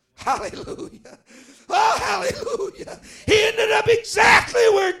 Hallelujah. Oh, hallelujah. He ended up exactly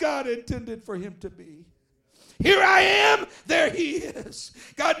where God intended for him to be. Here I am, there he is.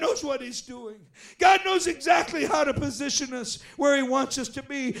 God knows what he's doing. God knows exactly how to position us where he wants us to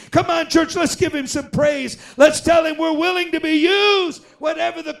be. Come on, church, let's give him some praise. Let's tell him we're willing to be used,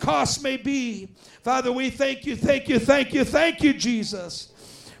 whatever the cost may be. Father, we thank you, thank you, thank you, thank you, Jesus.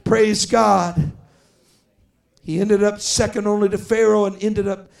 Praise God. He ended up second only to Pharaoh and ended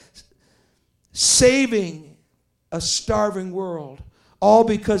up saving a starving world, all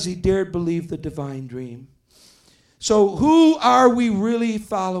because he dared believe the divine dream. So who are we really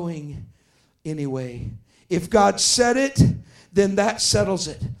following anyway? If God said it, then that settles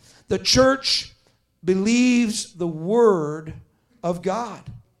it. The church believes the word of God.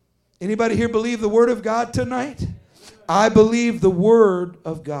 Anybody here believe the word of God tonight? I believe the word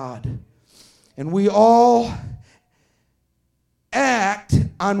of God. And we all act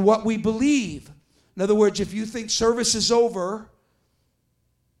on what we believe. In other words, if you think service is over,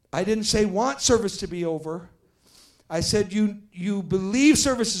 I didn't say want service to be over. I said you believe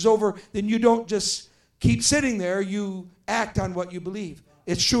service is over, then you don't just keep sitting there. You act on what you believe.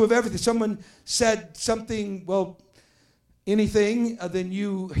 It's true of everything. Someone said something, anything, then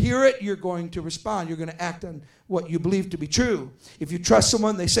you hear it, you're going to respond. You're going to act on what you believe to be true. If you trust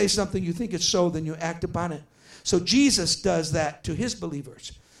someone, they say something, you think it's so, then you act upon it. So Jesus does that to his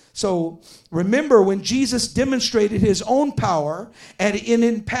believers. So remember when Jesus demonstrated his own power and it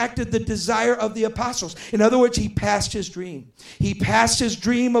impacted the desire of the apostles. In other words, he passed his dream. He passed his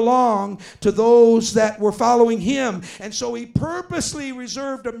dream along to those that were following him. And so he purposely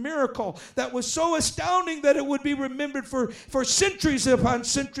reserved a miracle that was so astounding that it would be remembered for centuries upon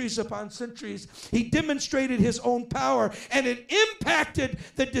centuries upon centuries. He demonstrated his own power and it impacted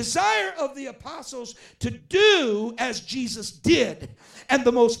the desire of the apostles to do as Jesus did. And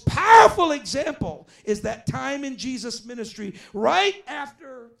the most powerful example is that time in Jesus' ministry right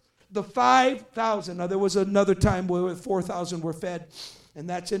after the 5,000. Now, there was another time where 4,000 were fed, and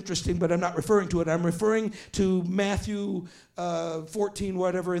that's interesting, but I'm not referring to it. I'm referring to Matthew 14,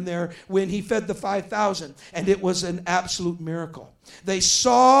 whatever in there, when he fed the 5,000, and it was an absolute miracle. They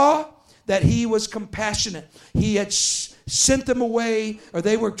saw that he was compassionate. He had sent them away, or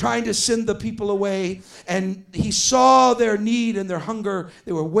they were trying to send the people away, and he saw their need and their hunger.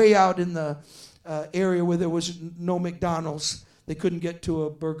 They were way out in the area where there was no McDonald's. They couldn't get to a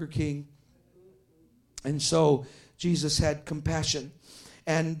Burger King. And so Jesus had compassion.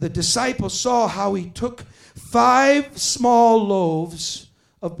 And the disciples saw how he took 5 small loaves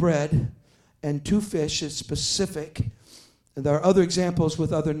of bread and 2 fish. It's specific. And there are other examples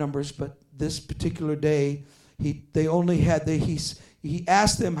with other numbers, but this particular day, he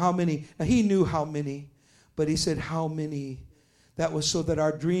asked them how many. Now, he knew how many, but he said, how many? That was so that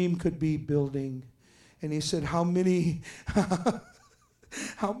our dream could be building. And he said, how many,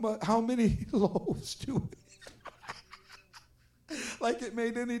 how many loaves do we? Like it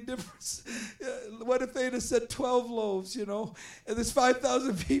made any difference. What if they'd have said 12 loaves, and there's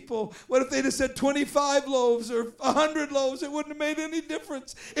 5,000 people. What if they'd have said 25 loaves or 100 loaves? It wouldn't have made any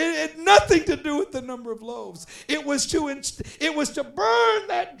difference. It had nothing to do with the number of loaves. It was to burn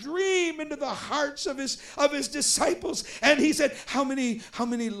that dream into the hearts of his disciples. And he said, how many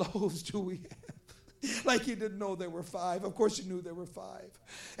loaves do we have? Like he didn't know there were 5. Of course he knew there were 5.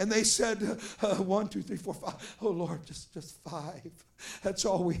 And they said, 1, 2, 3, 4, 5. Oh, Lord, just 5. That's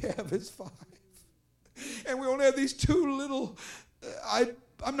all we have is 5. and we only have these two little,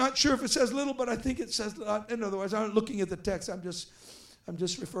 I'm not sure if it says little, but I think it says, in other words, I'm not looking at the text, I'm just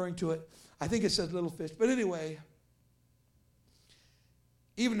referring to it. I think it says little fish. But anyway,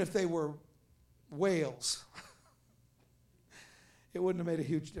 even if they were whales, it wouldn't have made a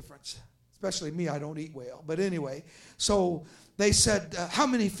huge difference. Especially me, I don't eat whale. But anyway, so they said, how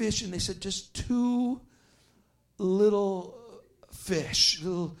many fish? And they said, just two little fish,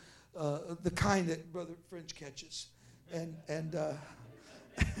 little, the kind that Brother French catches. And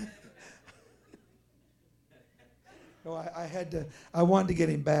no, I wanted to get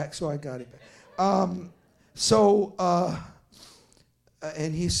him back, so I got him back.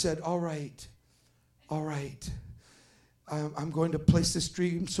 And he said, all right. I'm going to place this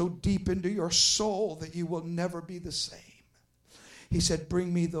dream so deep into your soul that you will never be the same. He said,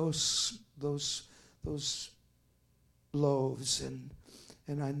 bring me those loaves,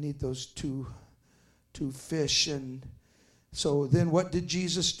 and I need those two fish. And so then what did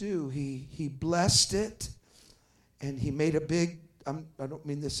Jesus do? He blessed it, and he made a big, I don't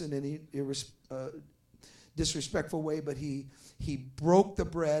mean this in any disrespectful way, but he broke the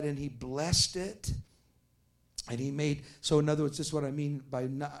bread and he blessed it. And he made, so in other words, this is what I mean by,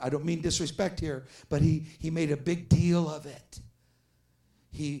 I don't mean disrespect here, but he made a big deal of it.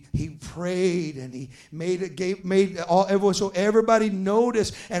 He prayed and he made all everyone, so everybody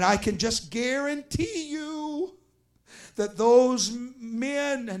noticed. And I can just guarantee you that those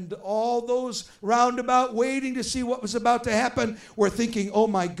men and all those roundabout waiting to see what was about to happen were thinking, oh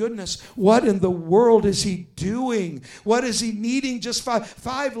my goodness, what in the world is he doing? What is he needing? Just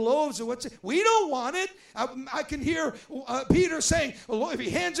five loaves? We don't want it. I can hear Peter saying, well, if he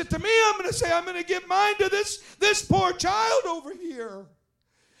hands it to me, I'm going to say, I'm going to give mine to this poor child over here.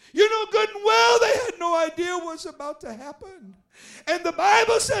 You know good and well they had no idea what was about to happen. And the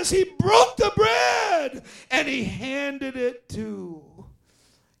Bible says he broke the bread and he handed it to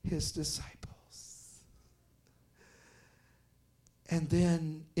his disciples. And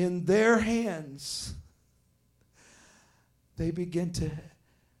then in their hands, they begin to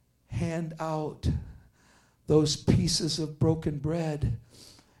hand out those pieces of broken bread.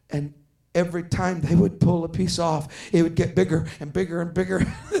 And every time they would pull a piece off, it would get bigger and bigger and bigger.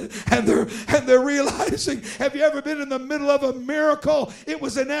 and they're realizing, have you ever been in the middle of a miracle? It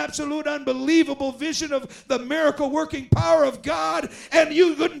was an absolute unbelievable vision of the miracle working power of God, and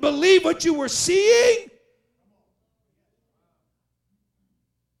you couldn't believe what you were seeing?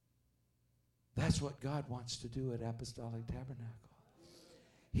 That's what God wants to do at Apostolic Tabernacle.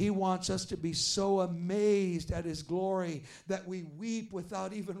 He wants us to be so amazed at his glory that we weep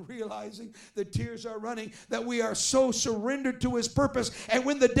without even realizing the tears are running, that we are so surrendered to his purpose. And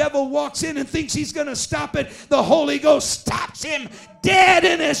when the devil walks in and thinks he's going to stop it, the Holy Ghost stops him dead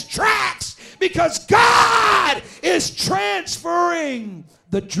in his tracks, because God is transferring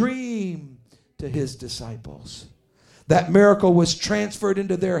the dream to his disciples. That miracle was transferred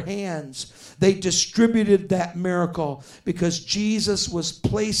into their hands. They distributed that miracle because Jesus was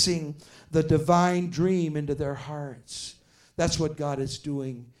placing the divine dream into their hearts. That's what God is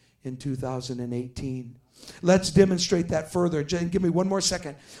doing in 2018. Let's demonstrate that further. Jane, give me one more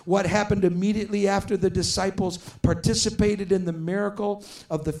second. What happened immediately after the disciples participated in the miracle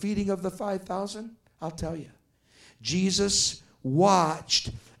of the feeding of the 5,000? I'll tell you. Jesus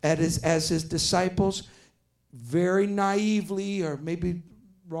watched as his disciples very naively, or maybe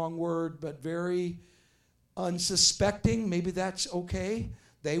wrong word, but very unsuspecting. Maybe that's okay.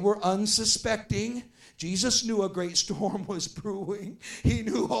 They were unsuspecting. Jesus knew a great storm was brewing. He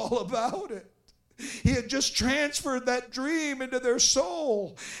knew all about it. He had just transferred that dream into their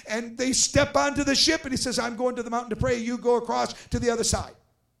soul. And they step onto the ship and he says, I'm going to the mountain to pray. You go across to the other side.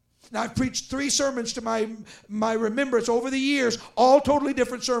 Now, I've preached 3 sermons to my remembrance over the years, all totally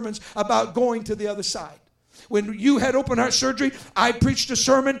different sermons about going to the other side. When you had open heart surgery, I preached a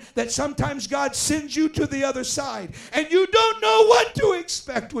sermon that sometimes God sends you to the other side, and you don't know what to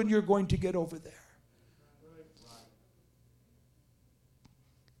expect when you're going to get over there.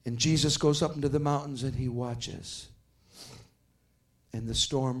 And Jesus goes up into the mountains and he watches. And the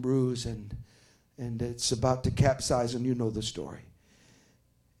storm brews and it's about to capsize, and you know the story.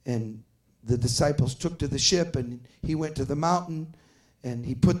 And the disciples took to the ship and he went to the mountain and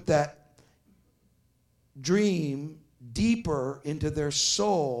he put that dream deeper into their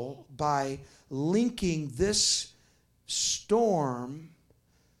soul by linking this storm.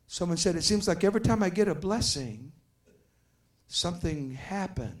 Someone said, it seems like every time I get a blessing, something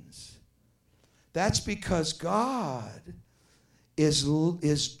happens. That's because God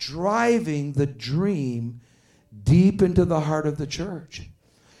is driving the dream deep into the heart of the church.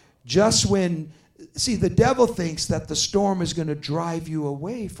 Just when See, the devil thinks that the storm is going to drive you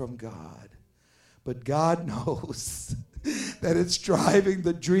away from God. But God knows that it's driving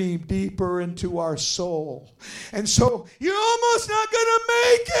the dream deeper into our soul. And so you're almost not going to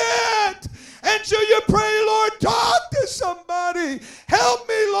make it. And so you pray, Lord, talk to somebody. Help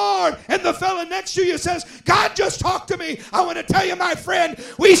me, Lord. And the fella next to you says, God just talked to me. I want to tell you, my friend,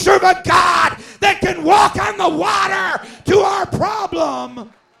 we serve a God that can walk on the water to our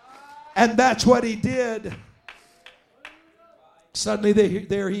problem. And that's what he did. Suddenly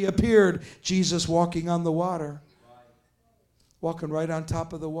there he appeared, Jesus walking on the water. Walking right on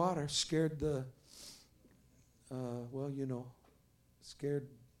top of the water. Scared the, scared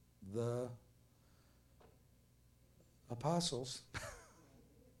the apostles.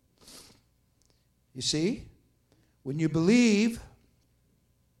 You see, when you believe,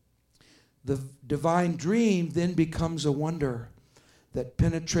 the divine dream then becomes a wonder that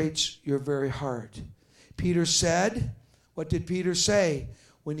penetrates your very heart. Peter said, what did Peter say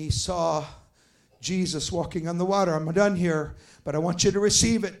when he saw Jesus walking on the water? I'm done here, but I want you to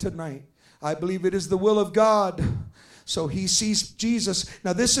receive it tonight. I believe it is the will of God. So he sees Jesus.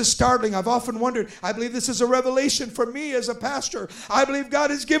 Now this is startling. I've often wondered. I believe this is a revelation for me as a pastor. I believe God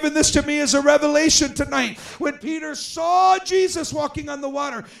has given this to me as a revelation tonight. When Peter saw Jesus walking on the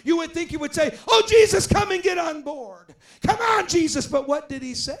water, you would think he would say, oh, Jesus, come and get on board. Come on, Jesus. But what did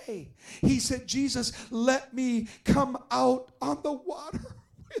he say? He said, Jesus, let me come out on the water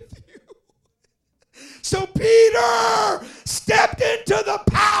with you. So Peter stepped into the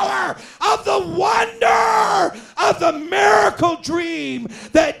power of the wonder of the miracle dream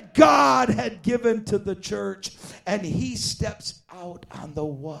that God had given to the church. And he steps out on the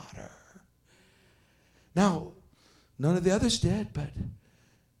water. Now, none of the others did, but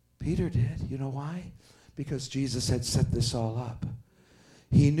Peter did. You know why? Because Jesus had set this all up.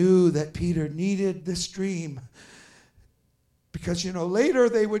 He knew that Peter needed this dream. Because, later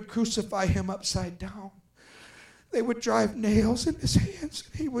they would crucify him upside down. They would drive nails in his hands.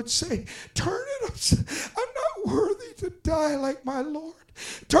 And he would say, turn it upside down. I'm not worthy to die like my Lord.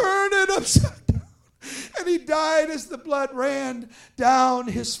 Turn it upside down. And he died as the blood ran down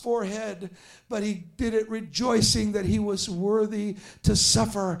his forehead. But he did it rejoicing that he was worthy to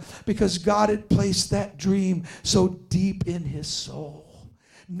suffer because God had placed that dream so deep in his soul.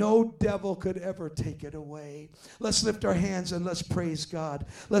 No devil could ever take it away. Let's lift our hands and let's praise God.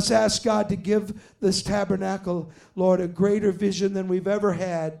 Let's ask God to give this tabernacle, Lord, a greater vision than we've ever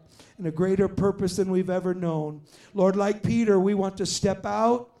had and a greater purpose than we've ever known. Lord, like Peter, we want to step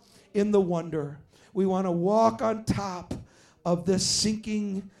out in the wonder. We want to walk on top of this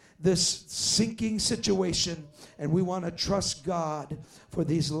sinking situation, and we want to trust God for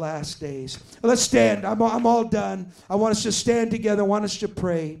these last days. Let's stand. I'm all done. I want us to stand together. I want us to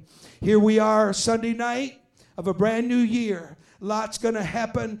pray. Here we are, Sunday night of a brand new year. Lots going to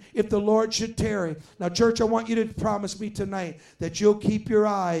happen if the Lord should tarry. Now, church, I want you to promise me tonight that you'll keep your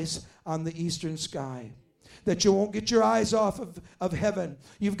eyes on the eastern sky. That you won't get your eyes off of heaven.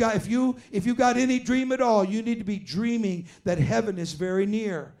 If you got any dream at all, you need to be dreaming that heaven is very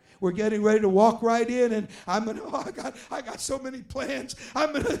near. We're getting ready to walk right in, and I got so many plans. How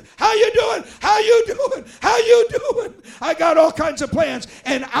you doing? How you doing? How you doing? I got all kinds of plans,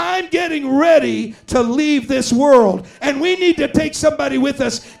 and I'm getting ready to leave this world, and we need to take somebody with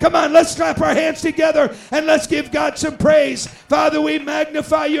us. Come on, let's clap our hands together, and let's give God some praise. Father, we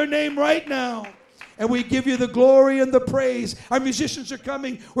magnify your name right now. And we give you the glory and the praise. Our musicians are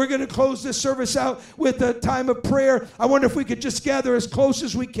coming. We're going to close this service out with a time of prayer. I wonder if we could just gather as close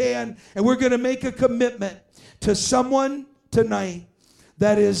as we can. And we're going to make a commitment to someone tonight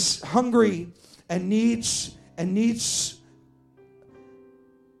that is hungry and needs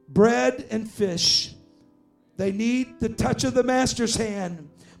bread and fish. They need the touch of the Master's hand.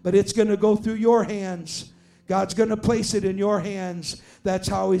 But it's going to go through your hands. God's going to place it in your hands. That's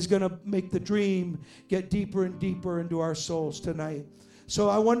how he's going to make the dream get deeper and deeper into our souls tonight. So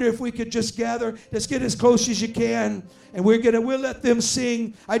I wonder if we could just gather, just get as close as you can, and we'll let them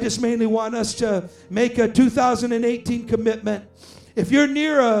sing. I just mainly want us to make a 2018 commitment. If you're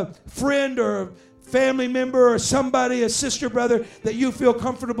near a friend or a family member or somebody, a sister, brother, that you feel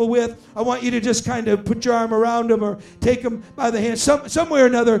comfortable with, I want you to just kind of put your arm around them or take them by the hand. Some way or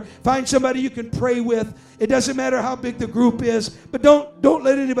another, find somebody you can pray with. It doesn't matter how big the group is, but don't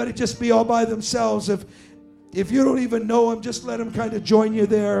let anybody just be all by themselves. If you don't even know them, just let them kind of join you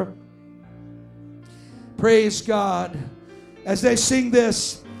there. Praise God. As they sing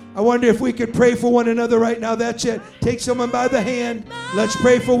this, I wonder if we could pray for one another right now. That's it. Take someone by the hand. Let's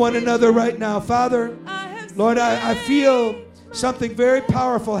pray for one another right now. Father, Lord, I feel something very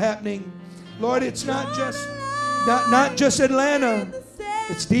powerful happening. Lord, it's not just Atlanta.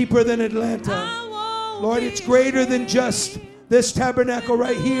 It's deeper than Atlanta. Lord, it's greater than just this tabernacle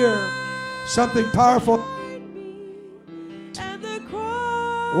right here. Something powerful.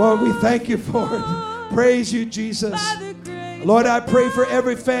 Lord, we thank you for it. Praise you, Jesus. Lord, I pray for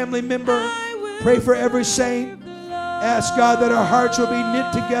every family member. Pray for every saint. Ask God that our hearts will be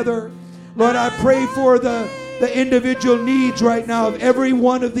knit together. Lord, I pray for the individual needs right now of every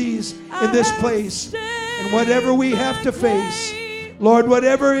one of these in this place. And whatever we have to face, Lord,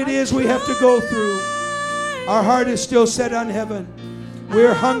 whatever it is we have to go through, our heart is still set on heaven.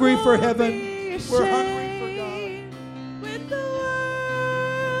 We're hungry for heaven. We're hungry for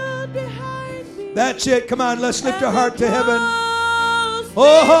God. That's it. Come on, let's lift our heart to heaven.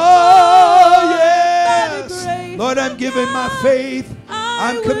 Oh, yes. Lord, I'm giving my faith.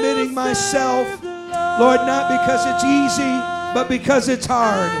 I'm committing myself. Lord, not because it's easy, but because it's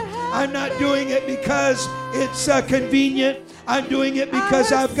hard. I'm not doing it because it's convenient. I'm doing it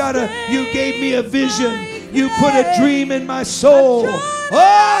because you gave me a vision. You put a dream in my soul.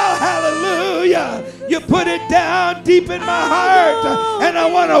 Oh, hallelujah. You put it down deep in my heart. And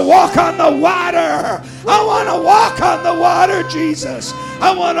I want to walk on the water. I want to walk on the water, Jesus.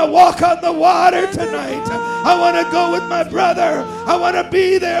 I want to walk on the water tonight. I want to go with my brother. I want to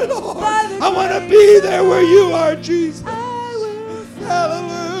be there, Lord. I want to be there where you are, Jesus.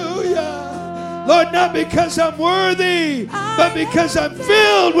 Hallelujah. Lord, not because I'm worthy, but because I'm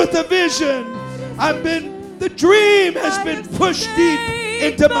filled with the vision. The dream has been pushed deep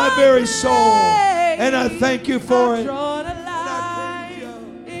into my very soul. And I thank you for it. And I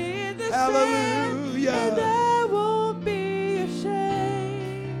praise you. Hallelujah. And I won't be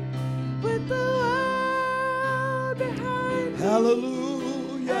ashamed with the world behind me.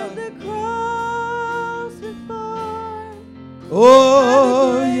 Hallelujah. And the cross before.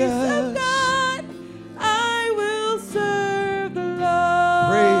 Oh, yes. God, I will serve the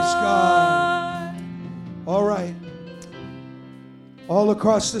Lord. Praise God. All right. All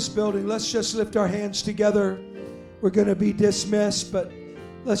across this building, let's just lift our hands together. We're going to be dismissed, but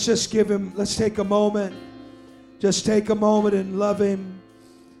let's just take a moment. Just take a moment and love him.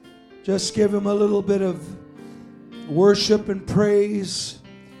 Just give him a little bit of worship and praise.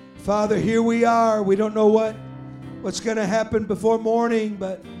 Father, here we are. We don't know what's going to happen before morning,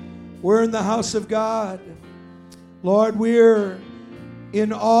 but we're in the house of God. Lord, we're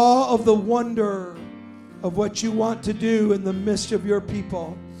in awe of the wonder of what you want to do in the midst of your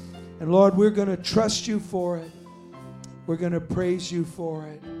people. And Lord, we're going to trust you for it. We're going to praise you for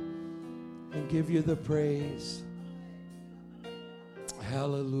it and give you the praise.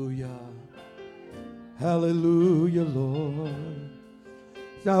 Hallelujah. Hallelujah, Lord.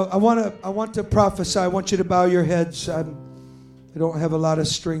 Now, I want to prophesy. I want you to bow your heads. I don't have a lot of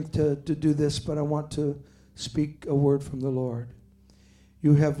strength to do this, but I want to speak a word from the Lord.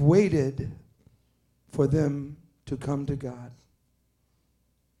 You have waited for them to come to God.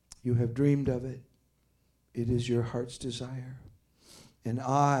 You have dreamed of it. It is your heart's desire. And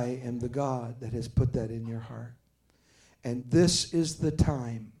I am the God that has put that in your heart. And this is the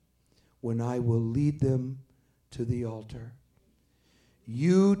time when I will lead them to the altar.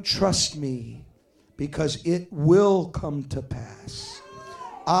 You trust me because it will come to pass.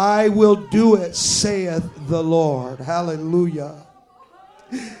 I will do it, saith the Lord. Hallelujah.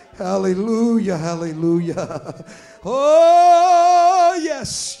 Hallelujah, hallelujah. Oh,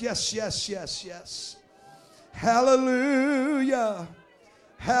 yes, yes, yes, yes, yes. Hallelujah.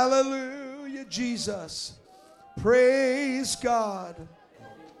 Hallelujah, Jesus. Praise God.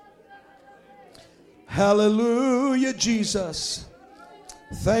 Hallelujah, Jesus.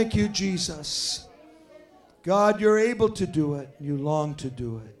 Thank you, Jesus. God, you're able to do it. You long to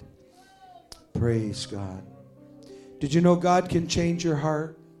do it. Praise God. Did you know God can change your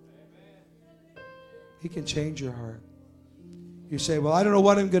heart? He can change your heart. You say, well, I don't know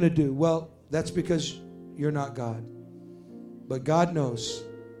what I'm going to do. Well, that's because you're not God. But God knows.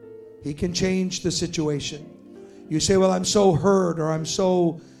 He can change the situation. You say, well, I'm so hurt or I'm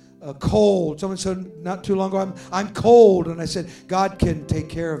so cold. Someone said not too long ago, I'm cold. And I said, God can take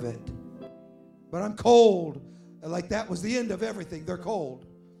care of it. But I'm cold. Like that was the end of everything. They're cold.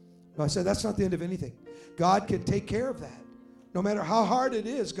 No, I said, that's not the end of anything. God can take care of that. No matter how hard it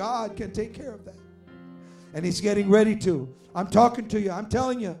is, God can take care of that. And he's getting ready to. I'm talking to you. I'm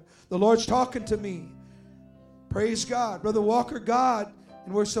telling you. The Lord's talking to me. Praise God. Brother Walker, God.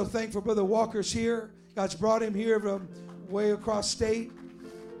 And we're so thankful Brother Walker's here. God's brought him here from way across state.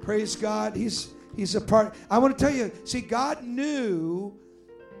 Praise God. He's a part. I want to tell you, see, God knew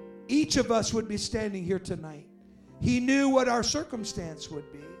each of us would be standing here tonight. He knew what our circumstance would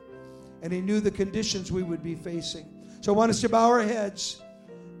be. and He knew the conditions we would be facing. So I want us to bow our heads.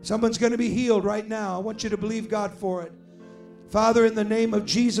 Someone's going to be healed right now. I want you to believe God for it. Father, in the name of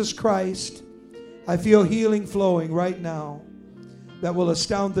Jesus Christ, I feel healing flowing right now that will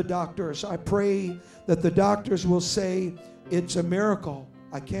astound the doctors. I pray that the doctors will say, it's a miracle.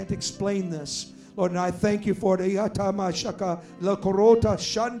 I can't explain this. Lord, and I thank you for it.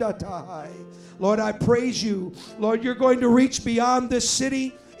 Lord, I praise you. Lord, you're going to reach beyond this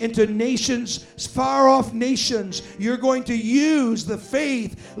city into nations, far off nations. You're going to use the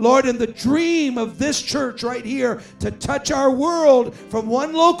faith, Lord, and the dream of this church right here to touch our world from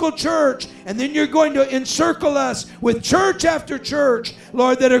one local church. And then you're going to encircle us with church after church,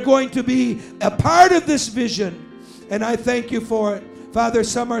 Lord, that are going to be a part of this vision. And I thank you for it. Father,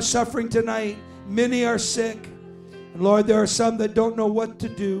 some are suffering tonight. Many are sick. And Lord, there are some that don't know what to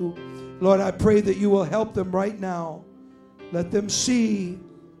do. Lord, I pray that you will help them right now. Let them see.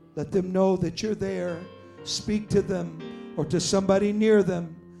 Let them know that you're there. Speak to them or to somebody near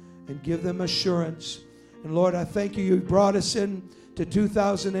them and give them assurance. And Lord, I thank you. You brought us in to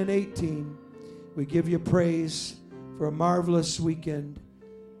 2018. We give you praise for a marvelous weekend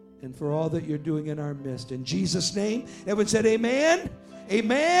and for all that you're doing in our midst. In Jesus' name, everyone said amen.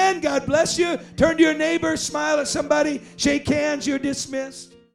 Amen. God bless you. Turn to your neighbor, smile at somebody, shake hands. You're dismissed.